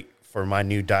great for my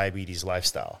new diabetes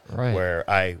lifestyle, where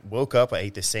I woke up, I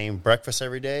ate the same breakfast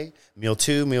every day. Meal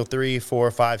 2, meal 3,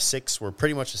 4, 5, 6 were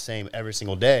pretty much the same every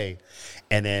single day.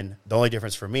 And then the only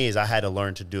difference for me is I had to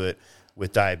learn to do it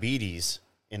with diabetes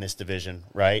in this division,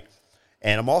 right?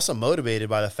 And I'm also motivated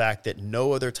by the fact that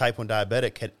no other type 1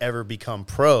 diabetic had ever become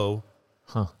pro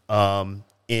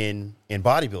in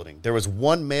bodybuilding. There was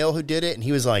one male who did it, and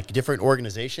he was like different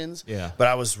organizations. Yeah. But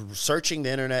I was searching the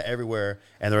internet everywhere,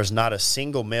 and there was not a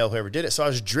single male who ever did it. So I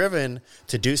was driven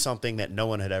to do something that no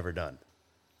one had ever done.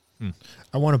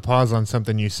 I want to pause on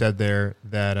something you said there,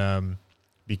 that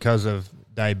because of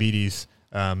diabetes,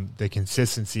 the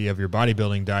consistency of your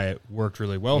bodybuilding diet worked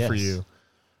really well for you.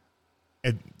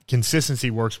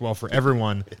 Consistency works well for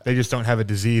everyone. They just don't have a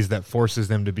disease that forces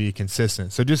them to be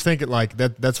consistent. So just think it like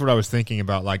that. That's what I was thinking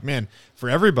about. Like, man, for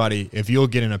everybody, if you'll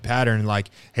get in a pattern, like,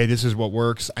 hey, this is what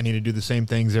works. I need to do the same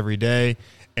things every day.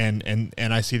 And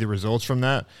I see the results from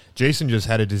that. Jason just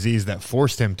had a disease that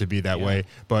forced him to be that way.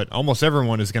 But almost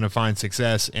everyone is going to find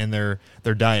success in their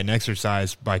diet and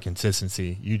exercise by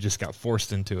consistency. You just got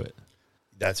forced into it.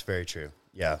 That's very true.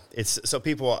 Yeah, it's so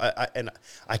people,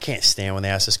 I can't stand when they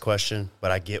ask this question,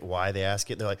 but I get why they ask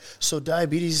it. They're like, so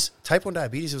diabetes, type 1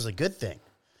 diabetes was a good thing.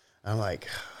 I'm like,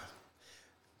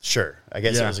 sure, I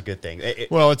guess it was a good thing.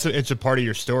 Well, it's a part of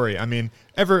your story. I mean,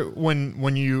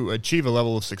 when you achieve a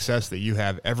level of success that you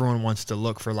have, everyone wants to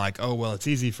look for like, oh, well, it's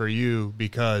easy for you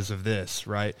because of this,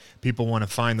 right? People want to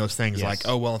find those things like,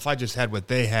 oh, well, if I just had what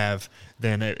they have,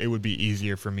 then it would be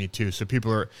easier for me too. So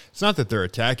it's not that they're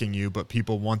attacking you, but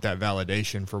people want that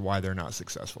validation for why they're not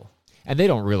successful. And they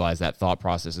don't realize that thought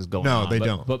process is going on. No, they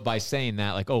don't. But by saying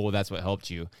that, like, oh, well, that's what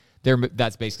helped you,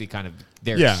 that's basically kind of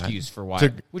their excuse for why,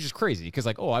 which is crazy. Because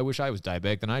like, oh, I wish I was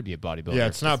diabetic, then I'd be a bodybuilder. Yeah,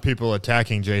 it's not people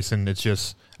attacking Jason. It's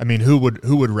just, I mean, who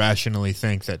would rationally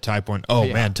think that type 1? Oh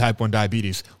man, type 1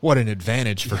 diabetes. What an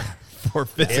advantage for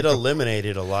physical. It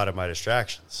eliminated a lot of my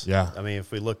distractions. Yeah, I mean,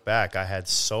 if we look back, I had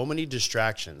so many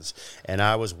distractions, and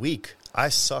I was weak. I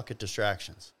suck at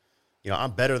distractions.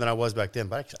 I'm better than I was back then,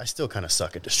 but I still kind of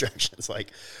suck at distractions.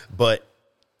 But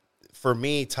for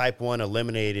me, type 1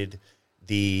 eliminated.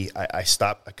 I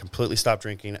completely stopped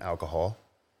drinking alcohol,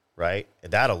 right?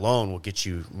 And that alone will get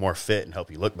you more fit and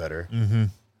help you look better.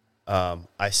 Mm-hmm.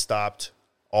 I stopped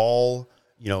all,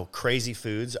 crazy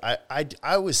foods.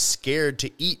 I was scared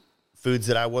to eat foods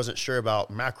that I wasn't sure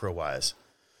about macro-wise.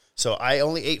 So I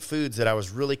only ate foods that I was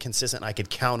really consistent and I could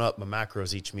count up my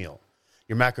macros each meal.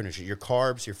 Your macronutrients, your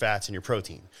carbs, your fats, and your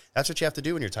protein. That's what you have to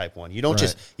do when you're type 1. You don't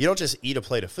just eat a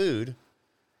plate of food.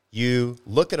 You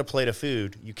look at a plate of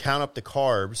food, you count up the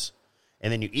carbs,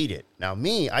 and then you eat it. Now,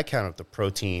 I count up the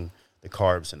protein, the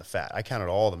carbs, and the fat. I counted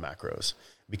all the macros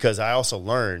because I also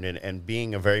learned, and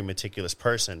being a very meticulous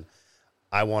person,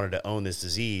 I wanted to own this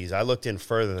disease. I looked in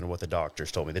further than what the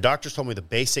doctors told me. The doctors told me the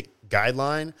basic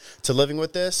guideline to living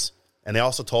with this, and they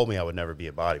also told me I would never be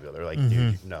a bodybuilder. Like,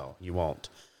 dude, no, you won't.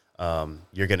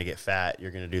 You're going to get fat.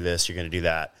 You're going to do this. You're going to do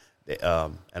that.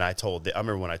 And I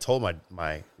remember when I told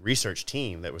my research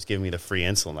team that was giving me the free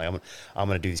insulin, like I'm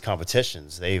going to do these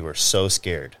competitions. They were so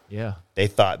scared. Yeah. They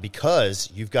thought because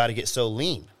you've got to get so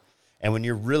lean. And when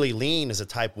you're really lean as a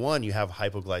type 1, you have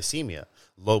hypoglycemia,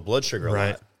 low blood sugar a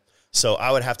lot. So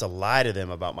I would have to lie to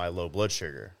them about my low blood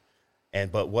sugar.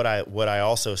 But what I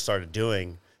also started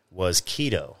doing was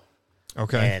keto.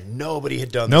 Okay. And nobody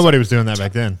had done this. Nobody was doing that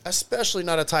back then. Especially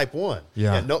not a type 1.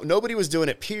 Yeah. Nobody was doing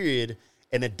it, period.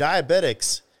 And the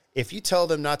diabetics, if you tell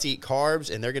them not to eat carbs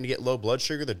and they're going to get low blood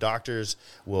sugar, the doctors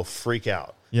will freak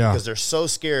out. Yeah. Because they're so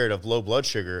scared of low blood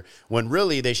sugar when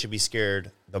really they should be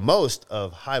scared the most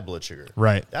of high blood sugar.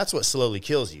 Right. That's what slowly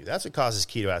kills you. That's what causes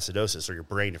ketoacidosis or your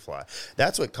brain to fly.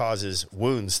 That's what causes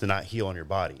wounds to not heal on your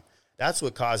body. That's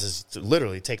what causes to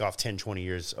literally take off 10, 20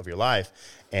 years of your life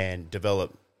and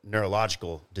develop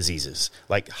neurological diseases.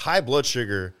 Like high blood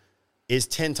sugar is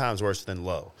 10 times worse than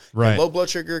low. Right. Can low blood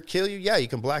sugar kill you? Yeah, you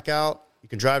can black out. You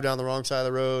can drive down the wrong side of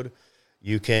the road.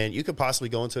 You could possibly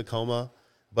go into a coma.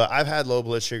 But I've had low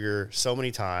blood sugar so many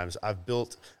times. I've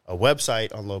built a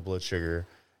website on low blood sugar.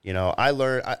 I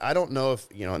learned, I don't know if,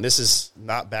 and this is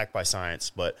not backed by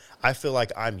science, but I feel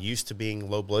like I'm used to being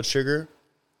low blood sugar.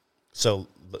 So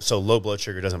low blood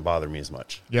sugar doesn't bother me as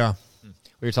much. Yeah.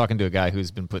 We were talking to a guy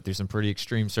who's been put through some pretty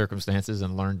extreme circumstances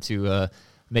and learned to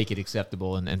make it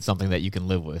acceptable and something that you can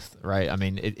live with, right? I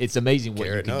mean, it's amazing what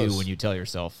you can do when you tell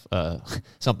yourself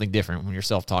something different, when your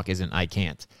self-talk isn't, I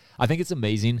can't. I think it's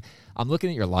amazing. I'm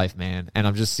looking at your life, man, and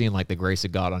I'm just seeing like the grace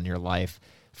of God on your life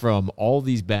from all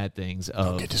these bad things.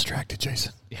 Don't get distracted,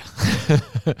 Jason. Yeah.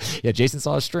 Yeah, Jason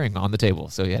saw a string on the table,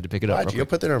 so he had to pick it up. Why'd you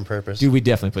put that on purpose? Dude, we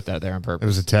definitely put that there on purpose. It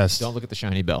was a test. Don't look at the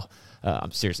shiny bell.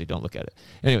 Seriously, don't look at it.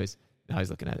 Anyways, now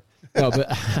he's looking at it. No, but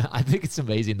I think it's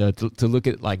amazing, though, to look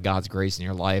at like God's grace in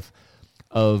your life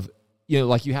of,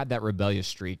 like you had that rebellious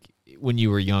streak when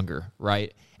you were younger,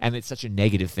 right? And it's such a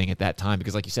negative thing at that time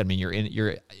because, like you said, I mean,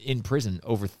 you're in prison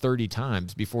over 30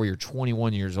 times before you're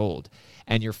 21 years old,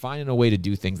 and you're finding a way to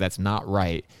do things that's not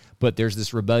right. But there's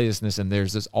this rebelliousness, and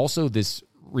there's this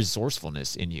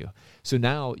resourcefulness in you. So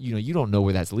now, you don't know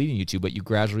where that's leading you to, but you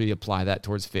gradually apply that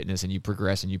towards fitness, and you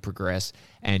progress,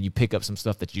 and you pick up some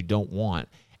stuff that you don't want,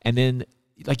 and then.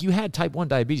 Like you had type 1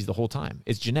 diabetes the whole time.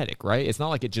 It's genetic, right? It's not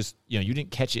like it just, you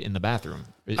didn't catch it in the bathroom.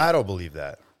 I don't believe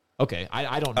that. Okay,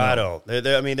 I don't know. I don't.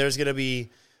 I mean, there's going to be,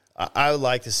 I would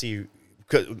like to see,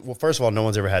 well, first of all, no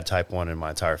one's ever had type 1 in my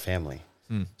entire family.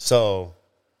 So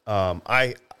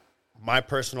my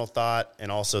personal thought,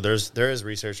 and also there is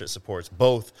research that supports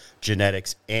both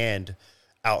genetics and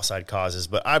outside causes,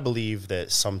 but I believe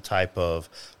that some type of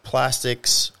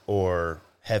plastics or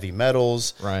heavy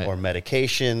metals or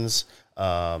medications,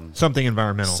 something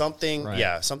environmental.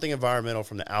 Something environmental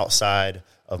from the outside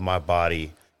of my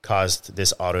body caused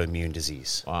this autoimmune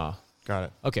disease. Wow. Got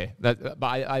it. Okay. But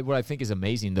what I think is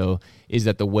amazing, though, is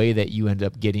that the way that you end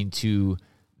up getting to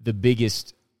the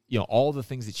biggest, all the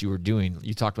things that you were doing,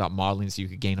 you talked about modeling so you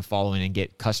could gain a following and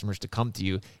get customers to come to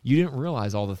you. You didn't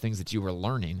realize all the things that you were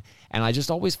learning. And I just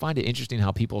always find it interesting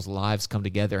how people's lives come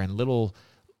together and little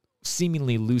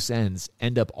seemingly loose ends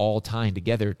end up all tying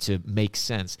together to make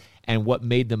sense. And what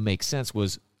made them make sense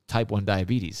was type 1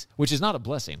 diabetes, which is not a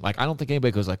blessing. Like, I don't think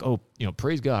anybody goes like, oh,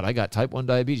 praise God, I got type 1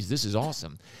 diabetes. This is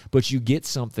awesome. But you get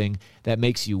something that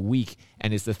makes you weak,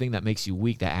 and it's the thing that makes you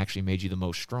weak that actually made you the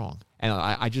most strong. And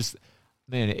I just,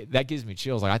 man, that gives me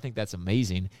chills. Like, I think that's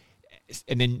amazing.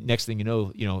 And then next thing you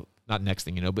know, not next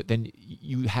thing you know, but then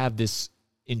you have this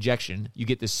injection, you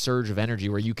get this surge of energy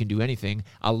where you can do anything.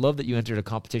 I love that you entered a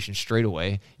competition straight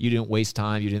away. You didn't waste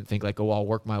time. You didn't think like, oh, I'll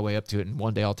work my way up to it and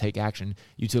one day I'll take action.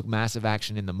 You took massive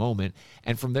action in the moment.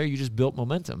 And from there, you just built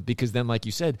momentum because then, like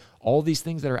you said, all these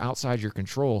things that are outside your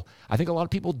control, I think a lot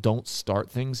of people don't start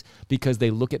things because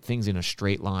they look at things in a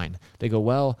straight line. They go,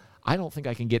 well, I don't think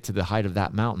I can get to the height of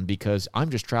that mountain because I'm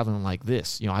just traveling like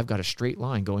this. I've got a straight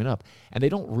line going up. And they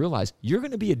don't realize you're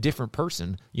going to be a different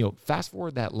person. Fast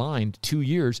forward that line 2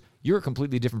 years, you're a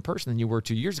completely different person than you were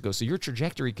 2 years ago. So your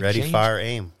trajectory can change. Ready, fire,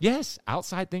 aim. Yes,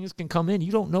 outside things can come in.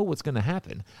 You don't know what's going to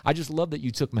happen. I just love that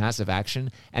you took massive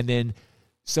action, and then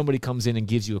somebody comes in and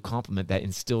gives you a compliment that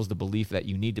instills the belief that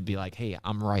you need to be like, hey,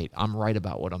 I'm right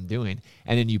about what I'm doing.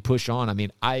 And then you push on. I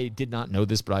mean, I did not know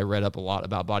this, but I read up a lot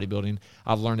about bodybuilding.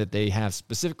 I've learned that they have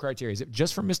specific criteria. Is it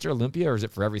just for Mr. Olympia or is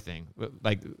it for everything?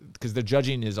 Like, because the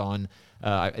judging is on,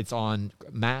 it's on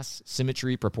mass,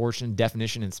 symmetry, proportion,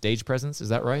 definition, and stage presence. Is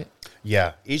that right?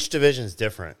 Yeah. Each division is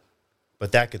different,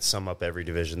 but that could sum up every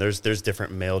division. There's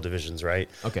different male divisions, right?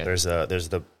 Okay. There's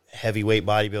the heavyweight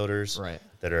bodybuilders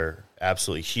that are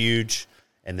absolutely huge.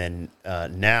 And then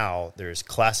now there's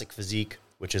classic physique,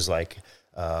 which is like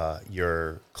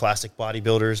your classic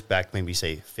bodybuilders back maybe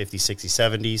say 50s,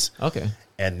 60s, 70s. Okay.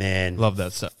 And then Love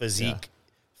that stuff.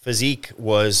 Physique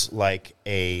was like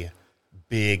a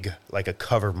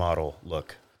cover model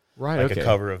look. Right. Like okay. a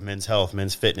cover of Men's Health,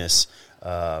 Men's Fitness,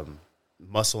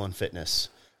 Muscle and Fitness.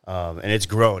 And it's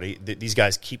grown. These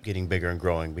guys keep getting bigger and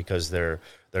growing because they're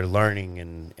learning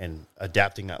and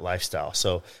adapting that lifestyle.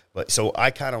 So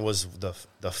I kind of was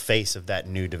the face of that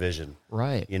new division.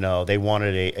 Right. You know, they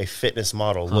wanted a fitness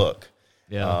model look.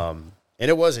 Yeah. And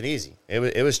it wasn't easy.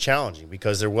 It was challenging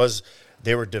because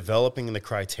they were developing the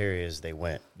criteria as they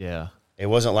went. Yeah. It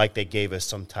wasn't like they gave us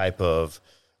some type of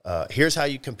here's how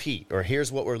you compete or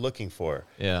here's what we're looking for.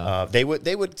 Yeah. They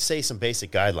would say some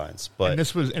basic guidelines, but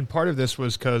and part of this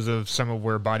was because of some of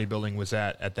where bodybuilding was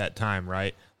at that time,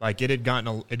 right? Like it had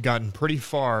gotten pretty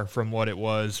far from what it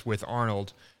was with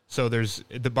Arnold. So the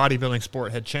bodybuilding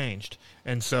sport had changed,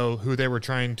 and so who they were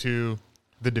trying to.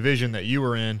 The division that you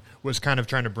were in was kind of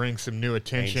trying to bring some new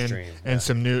attention and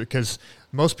some new, because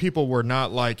most people were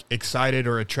not like excited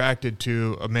or attracted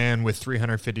to a man with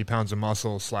 350 pounds of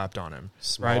muscle slapped on him.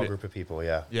 Small group of people,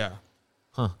 yeah. Yeah.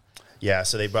 Huh. Yeah,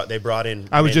 so they brought in.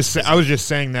 I was just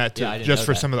saying that just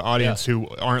for that. some of the audience who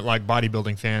aren't like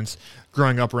bodybuilding fans.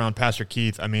 Growing up around Pastor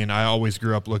Keith, I mean, I always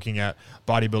grew up looking at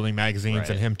bodybuilding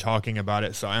magazines and him talking about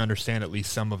it, so I understand at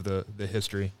least some of the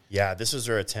history. Yeah, this was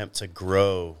their attempt to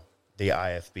grow the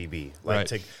IFBB,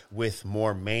 with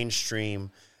more mainstream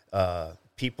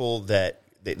people that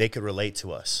they could relate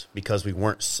to us because we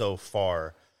weren't so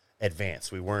far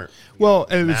advanced. We weren't. Well,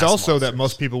 and it was also monsters. that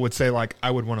most people would say, like,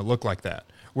 I would want to look like that.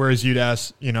 Whereas you'd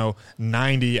ask,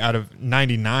 99 out of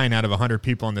 100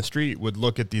 people on the street would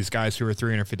look at these guys who are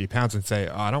 350 pounds and say,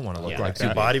 oh, I don't want to look like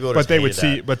that. Bodybuilders but they would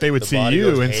hated see that.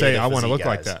 you and Bodybuilders say, hated I want to physique look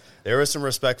like guys. that. There were some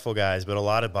respectful guys, but a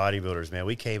lot of bodybuilders, man,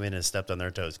 we came in and stepped on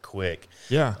their toes quick.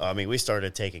 Yeah. I mean, we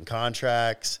started taking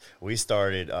contracts. We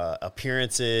started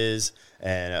appearances.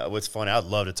 And what's funny, I'd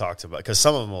love to talk to, because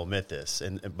some of them will admit this,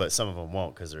 but some of them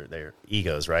won't because they're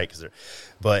egos, right?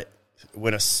 But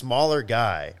when a smaller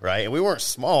guy, right, and we weren't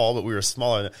small, but we were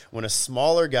smaller. When a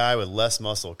smaller guy with less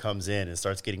muscle comes in and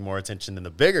starts getting more attention than the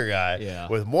bigger guy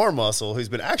with more muscle, who's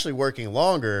been actually working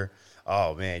longer,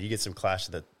 oh man, you get some clash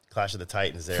of the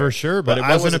Titans there For sure, but it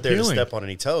I wasn't there to appealing. step on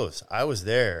any toes. I was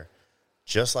there,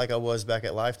 just like I was back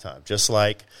at Lifetime, just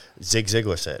like Zig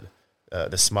Ziglar said.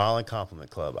 The Smile and Compliment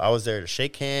Club. I was there to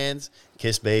shake hands,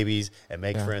 kiss babies, and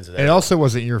make friends with everyone. It also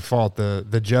wasn't your fault.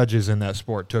 The judges in that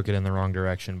sport took it in the wrong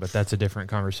direction, but that's a different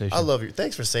conversation. I love you.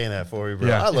 Thanks for saying that for me, bro.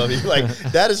 Yeah. I love you. Like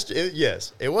that is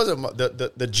yes. It wasn't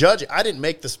the judge. I didn't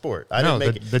make the sport. I didn't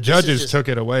make it. The judges took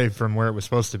it away from where it was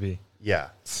supposed to be. Yeah.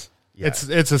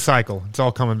 It's a cycle. It's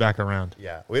all coming back around.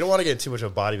 Yeah, we don't want to get too much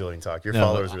of bodybuilding talk. Your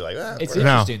followers are like, it's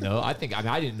interesting though. I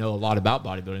didn't know a lot about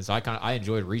bodybuilding, so I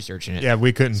enjoyed researching it. Yeah,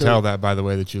 we couldn't tell that by the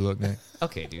way that you look, Nick.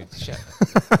 Okay, dude. Shut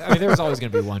up. I mean, there was always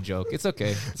going to be one joke. It's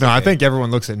okay. I think everyone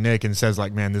looks at Nick and says,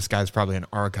 like, man, this guy's probably an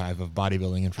archive of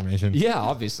bodybuilding information. Yeah,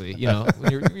 obviously.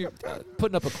 When you're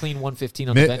putting up a clean 115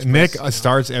 on the bench Nick press,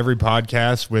 starts every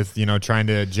podcast with, trying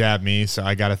to jab me, so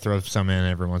I got to throw some in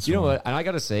every once in a while. You know what? And I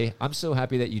got to say, I'm so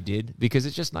happy that you did, because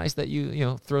it's just nice that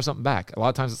you throw something back. A lot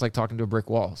of times it's like talking to a brick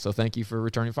wall. So thank you for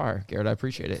returning fire, Garrett. I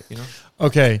appreciate it.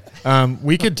 Okay.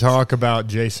 We could talk about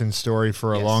Jason's story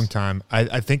for a long time.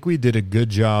 I think we did a good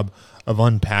job of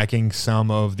unpacking some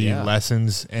of the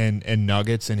lessons and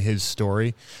nuggets in his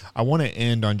story. I want to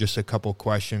end on just a couple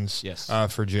questions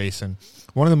for Jason.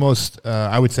 One of the most,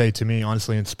 I would say to me,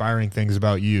 honestly, inspiring things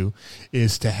about you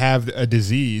is to have a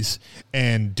disease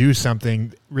and do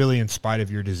something really in spite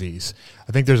of your disease.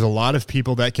 I think there's a lot of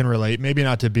people that can relate, maybe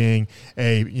not to being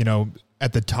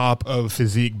at the top of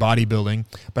physique bodybuilding,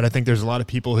 but I think there's a lot of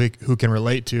people who can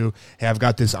relate to, hey, I've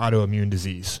got this autoimmune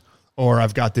disease. Or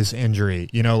I've got this injury,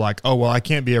 like, oh, well, I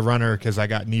can't be a runner because I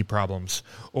got knee problems,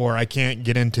 or I can't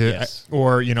get into,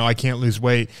 or, I can't lose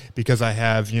weight because I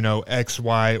have, X,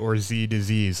 Y, or Z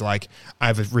disease. Like,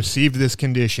 I've received this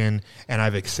condition and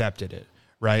I've accepted it,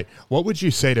 right? What would you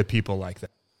say to people like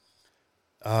that?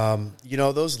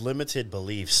 Those limited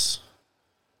beliefs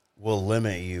will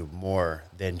limit you more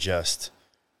than just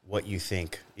what you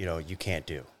think, you can't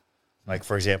do. Like,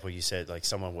 for example, you said, like,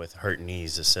 someone with hurt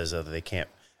knees that says that they can't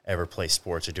ever play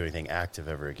sports or do anything active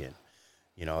ever again.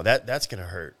 That's going to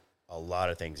hurt a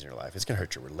lot of things in your life. It's going to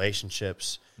hurt your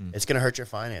relationships. It's going to hurt your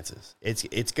finances. It's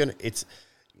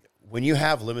when you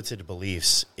have limited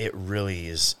beliefs, it really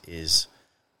is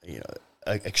an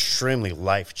extremely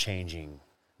life-changing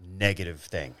negative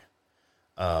thing.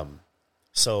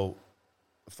 So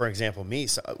for example, me,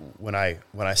 when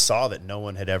I saw that no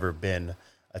one had ever been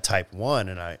a type 1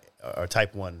 or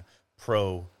type 1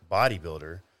 pro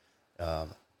bodybuilder,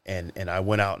 And I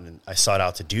went out and I sought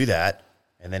out to do that.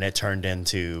 And then it turned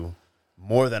into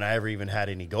more than I ever even had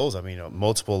any goals. I mean,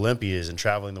 multiple Olympias and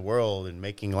traveling the world and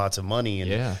making lots of money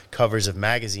and covers of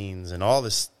magazines and all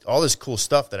this cool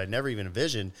stuff that I never even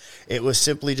envisioned. It was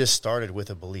simply just started with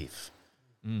a belief.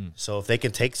 So if they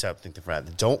can take something from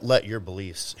that, don't let your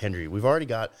beliefs hinder you. We've already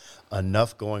got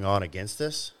enough going on against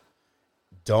this.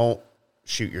 Don't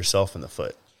shoot yourself in the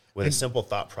foot with a simple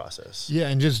thought process. Yeah,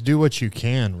 and just do what you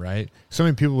can, right? So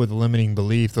many people with a limiting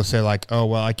belief, they'll say like, "Oh,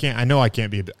 well, I know I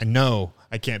can't be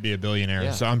a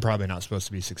billionaire, so I'm probably not supposed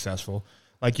to be successful."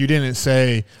 Like you didn't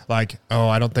say like, "Oh,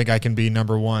 I don't think I can be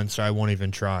number one, so I won't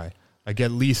even try." Like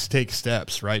at least take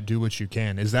steps, right? Do what you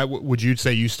can. Is that would you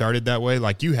say you started that way?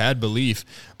 Like you had belief,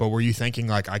 but were you thinking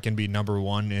like I can be number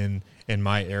one in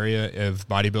my area of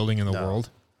bodybuilding in the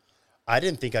world? I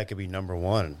didn't think I could be number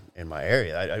one in my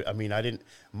area. I mean, I didn't.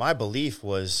 My belief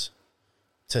was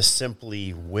to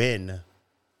simply win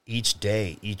each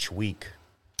day, each week.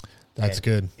 That's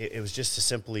good. It was just to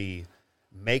simply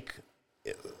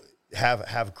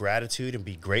have gratitude and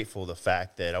be grateful the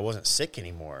fact that I wasn't sick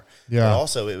anymore. Yeah. But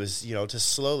also, it was to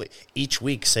slowly each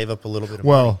week save up a little bit of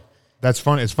money. That's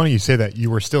funny. It's funny you say that. You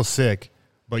were still sick,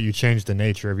 but you changed the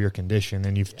nature of your condition,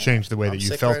 and you've changed the way that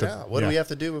you felt it. Now. What do we have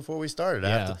to do before we started?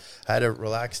 I had to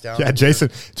relax down. Yeah,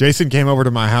 Jason came over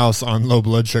to my house on low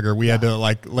blood sugar. We had to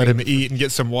let him eat and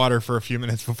get some water for a few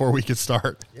minutes before we could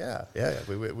start. Yeah.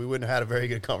 We wouldn't have had a very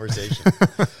good conversation.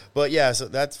 But yeah, so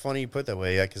that's funny you put that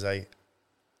way. Yeah, because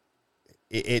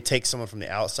it takes someone from the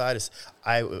outside.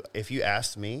 If you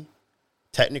asked me,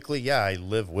 technically, I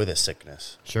live with a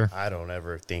sickness. Sure. I don't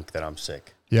ever think that I'm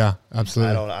sick. Yeah,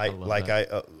 absolutely.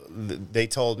 They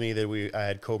told me that I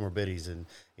had comorbidities, and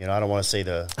I don't want to say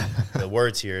the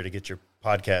words here to get your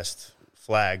podcast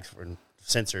flagged or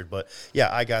censored, but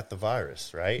I got the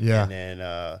virus, right? Yeah. And then,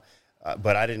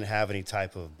 but I didn't have any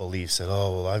type of beliefs that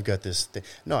I've got this thing.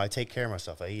 No, I take care of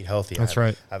myself. I eat healthy. That's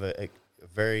right. I have a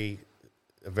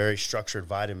very structured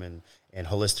vitamin and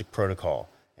holistic protocol,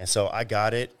 and so I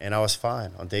got it, and I was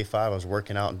fine. On day 5, I was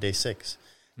working out on day 6.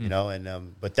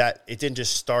 But that it didn't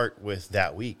just start with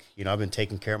that week. I've been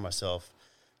taking care of myself,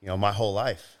 my whole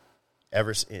life,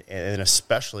 and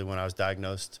especially when I was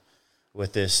diagnosed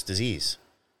with this disease.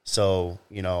 So,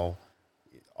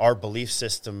 our belief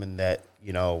system in that,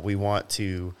 we want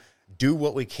to do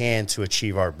what we can to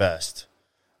achieve our best,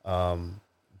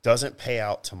 doesn't pay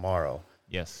out tomorrow.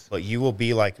 Yes. But you will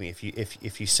be like me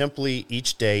if you simply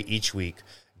each day, each week,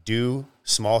 do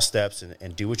small steps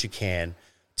and do what you can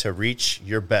to reach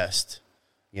your best,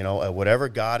 at whatever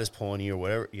God is pulling you or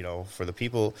whatever, for the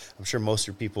people, I'm sure most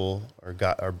of your people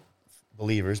are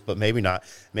believers, but maybe not.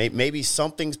 Maybe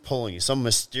something's pulling you, some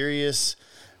mysterious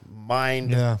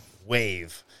mind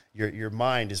wave. Your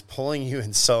mind is pulling you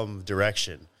in some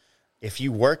direction. If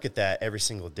you work at that every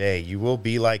single day, you will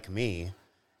be like me,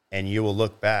 and you will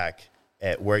look back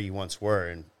at where you once were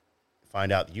and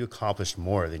find out that you accomplished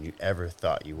more than you ever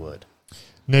thought you would.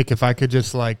 Nick, if I could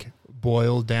just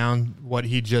boil down what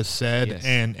he just said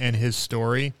and his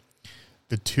story,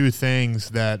 the two things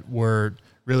that were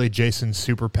really Jason's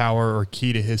superpower or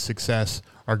key to his success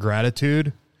are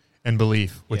gratitude and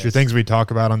belief, which are things we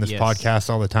talk about on this podcast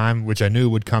all the time, which I knew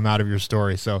would come out of your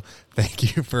story. So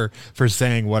thank you for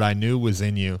saying what I knew was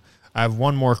in you. I have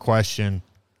one more question.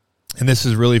 And this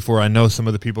is really for, I know, some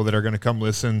of the people that are going to come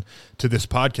listen to this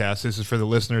podcast. This is for the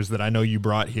listeners that I know you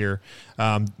brought here.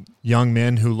 Young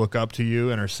men who look up to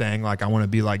you and are saying, I want to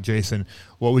be like Jason.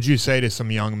 What would you say to some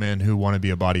young men who want to be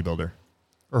a bodybuilder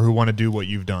or who want to do what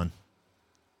you've done?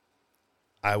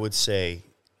 I would say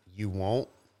you won't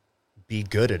be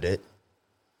good at it.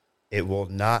 It will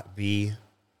not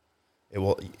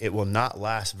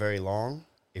last very long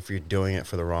if you're doing it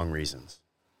for the wrong reasons.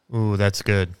 Ooh, that's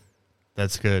good.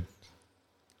 That's good.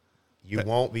 You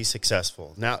won't be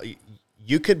successful. Now,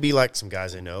 you could be like some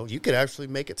guys I know. You could actually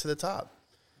make it to the top.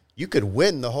 You could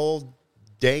win the whole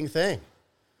dang thing.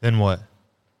 Then what?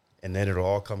 And then it'll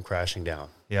all come crashing down.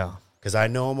 Yeah. Because I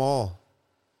know them all.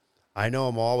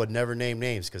 Would never name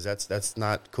names because that's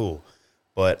not cool.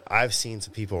 But I've seen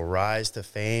some people rise to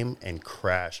fame and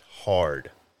crash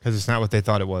hard. Because it's not what they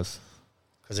thought it was.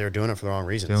 Because they were doing it for the wrong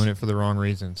reasons. Doing it for the wrong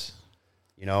reasons.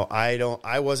 I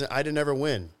didn't ever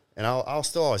win. And I'll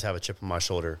still always have a chip on my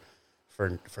shoulder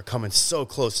for coming so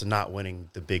close to not winning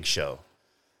the big show.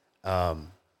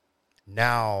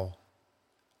 Now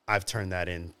I've turned that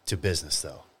into business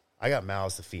though. I got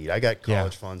mouths to feed. I got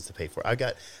college funds to pay for. I've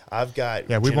got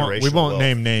we won't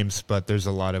name names, but there's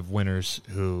a lot of winners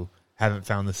who haven't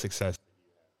found the success.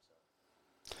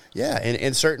 Yeah,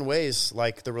 in certain ways,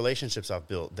 like the relationships I've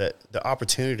built, the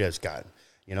opportunity I've gotten.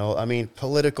 I mean,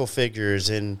 political figures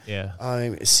and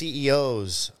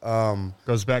CEOs.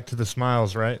 Goes back to the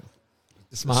smiles, right?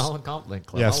 The Smile and Compliment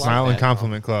Club. Yeah, I like Smile and that.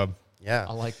 Compliment Club. Yeah.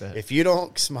 I like that. If you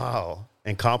don't smile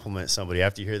and compliment somebody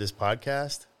after you hear this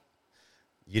podcast,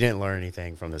 you didn't learn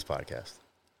anything from this podcast.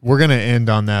 We're going to end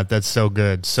on that. That's so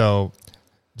good. So,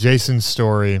 Jason's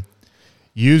story,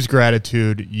 use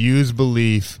gratitude, use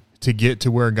belief to get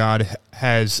to where God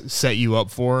has set you up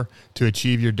for, to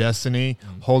achieve your destiny.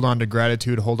 Hold on to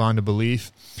gratitude, hold on to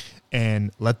belief,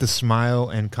 and let the Smile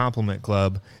and Compliment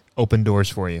Club open doors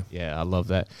for you. Yeah, I love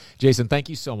that. Jason, thank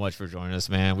you so much for joining us,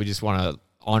 man. We just want to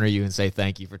honor you and say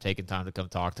thank you for taking time to come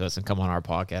talk to us and come on our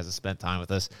podcast and spend time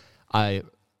with us. I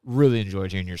really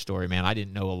enjoyed hearing your story, man. I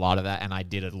didn't know a lot of that, and I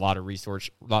did a lot of research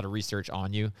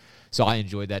on you. So I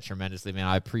enjoyed that tremendously, man.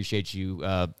 I appreciate you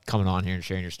coming on here and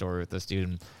sharing your story with us, dude.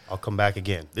 And I'll come back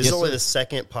again. This is only the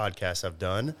second podcast I've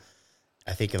done,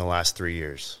 I think, in the last 3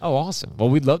 years. Oh, awesome. Well,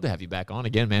 we'd love to have you back on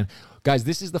again, man. Guys,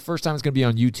 this is the first time it's going to be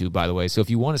on YouTube, by the way. So if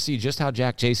you want to see just how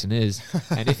Jack Jason is,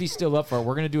 and if he's still up for it,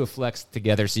 we're going to do a flex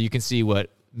together so you can see what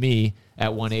me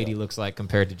at 180 looks like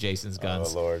compared to Jason's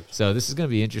guns. Oh, Lord. So this is going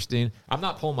to be interesting. I'm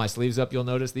not pulling my sleeves up, you'll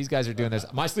notice. These guys are doing this.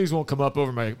 My sleeves won't come up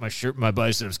over my shirt, my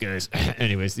biceps, guys.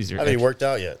 Anyways, these are... Haven't even worked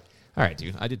out yet. All right,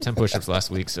 dude. I did 10 push-ups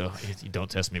last week, so you don't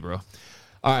test me, bro.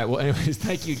 All right, well, anyways,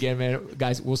 thank you again, man.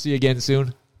 Guys, we'll see you again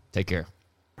soon. Take care.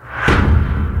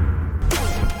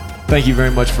 Thank you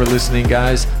very much for listening,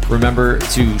 guys. Remember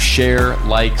to share,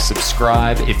 like,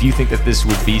 subscribe. If you think that this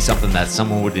would be something that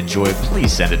someone would enjoy,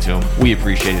 please send it to them. We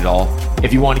appreciate it all.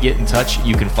 If you want to get in touch,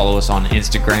 you can follow us on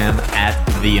Instagram at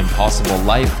The Impossible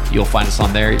Life. You'll find us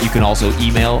on there. You can also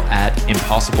email at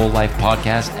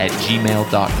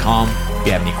impossiblelifepodcast@gmail.com. If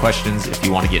you have any questions, if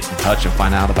you want to get in touch and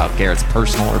find out about Garrett's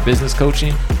personal or business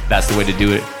coaching, that's the way to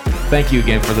do it. Thank you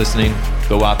again for listening.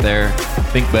 Go out there,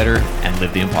 think better, and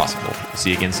live the impossible.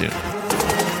 See you again soon.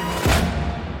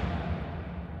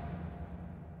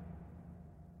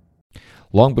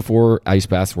 Long before ice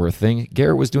baths were a thing,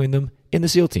 Garrett was doing them in the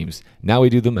SEAL teams. Now we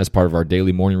do them as part of our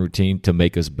daily morning routine to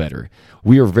make us better.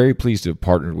 We are very pleased to have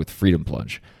partnered with Freedom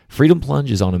Plunge. Freedom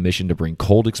Plunge is on a mission to bring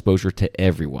cold exposure to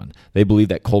everyone. They believe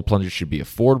that cold plunges should be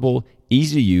affordable,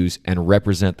 easy to use, and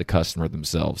represent the customer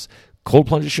themselves. Cold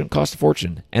plunges shouldn't cost a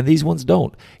fortune, and these ones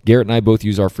don't. Garrett and I both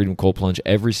use our Freedom Cold Plunge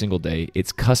every single day.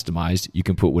 It's customized. You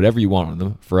can put whatever you want on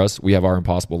them. For us, we have our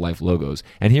Impossible Life logos.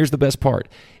 And here's the best part.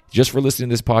 Just for listening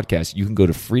to this podcast, you can go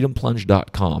to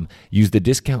freedomplunge.com, use the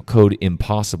discount code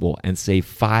IMPOSSIBLE, and save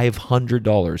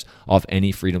 $500 off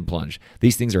any Freedom Plunge.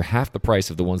 These things are half the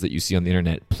price of the ones that you see on the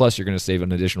internet, plus you're going to save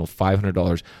an additional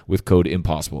 $500 with code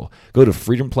IMPOSSIBLE. Go to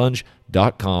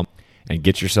freedomplunge.com and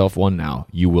get yourself one now.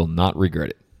 You will not regret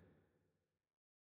it.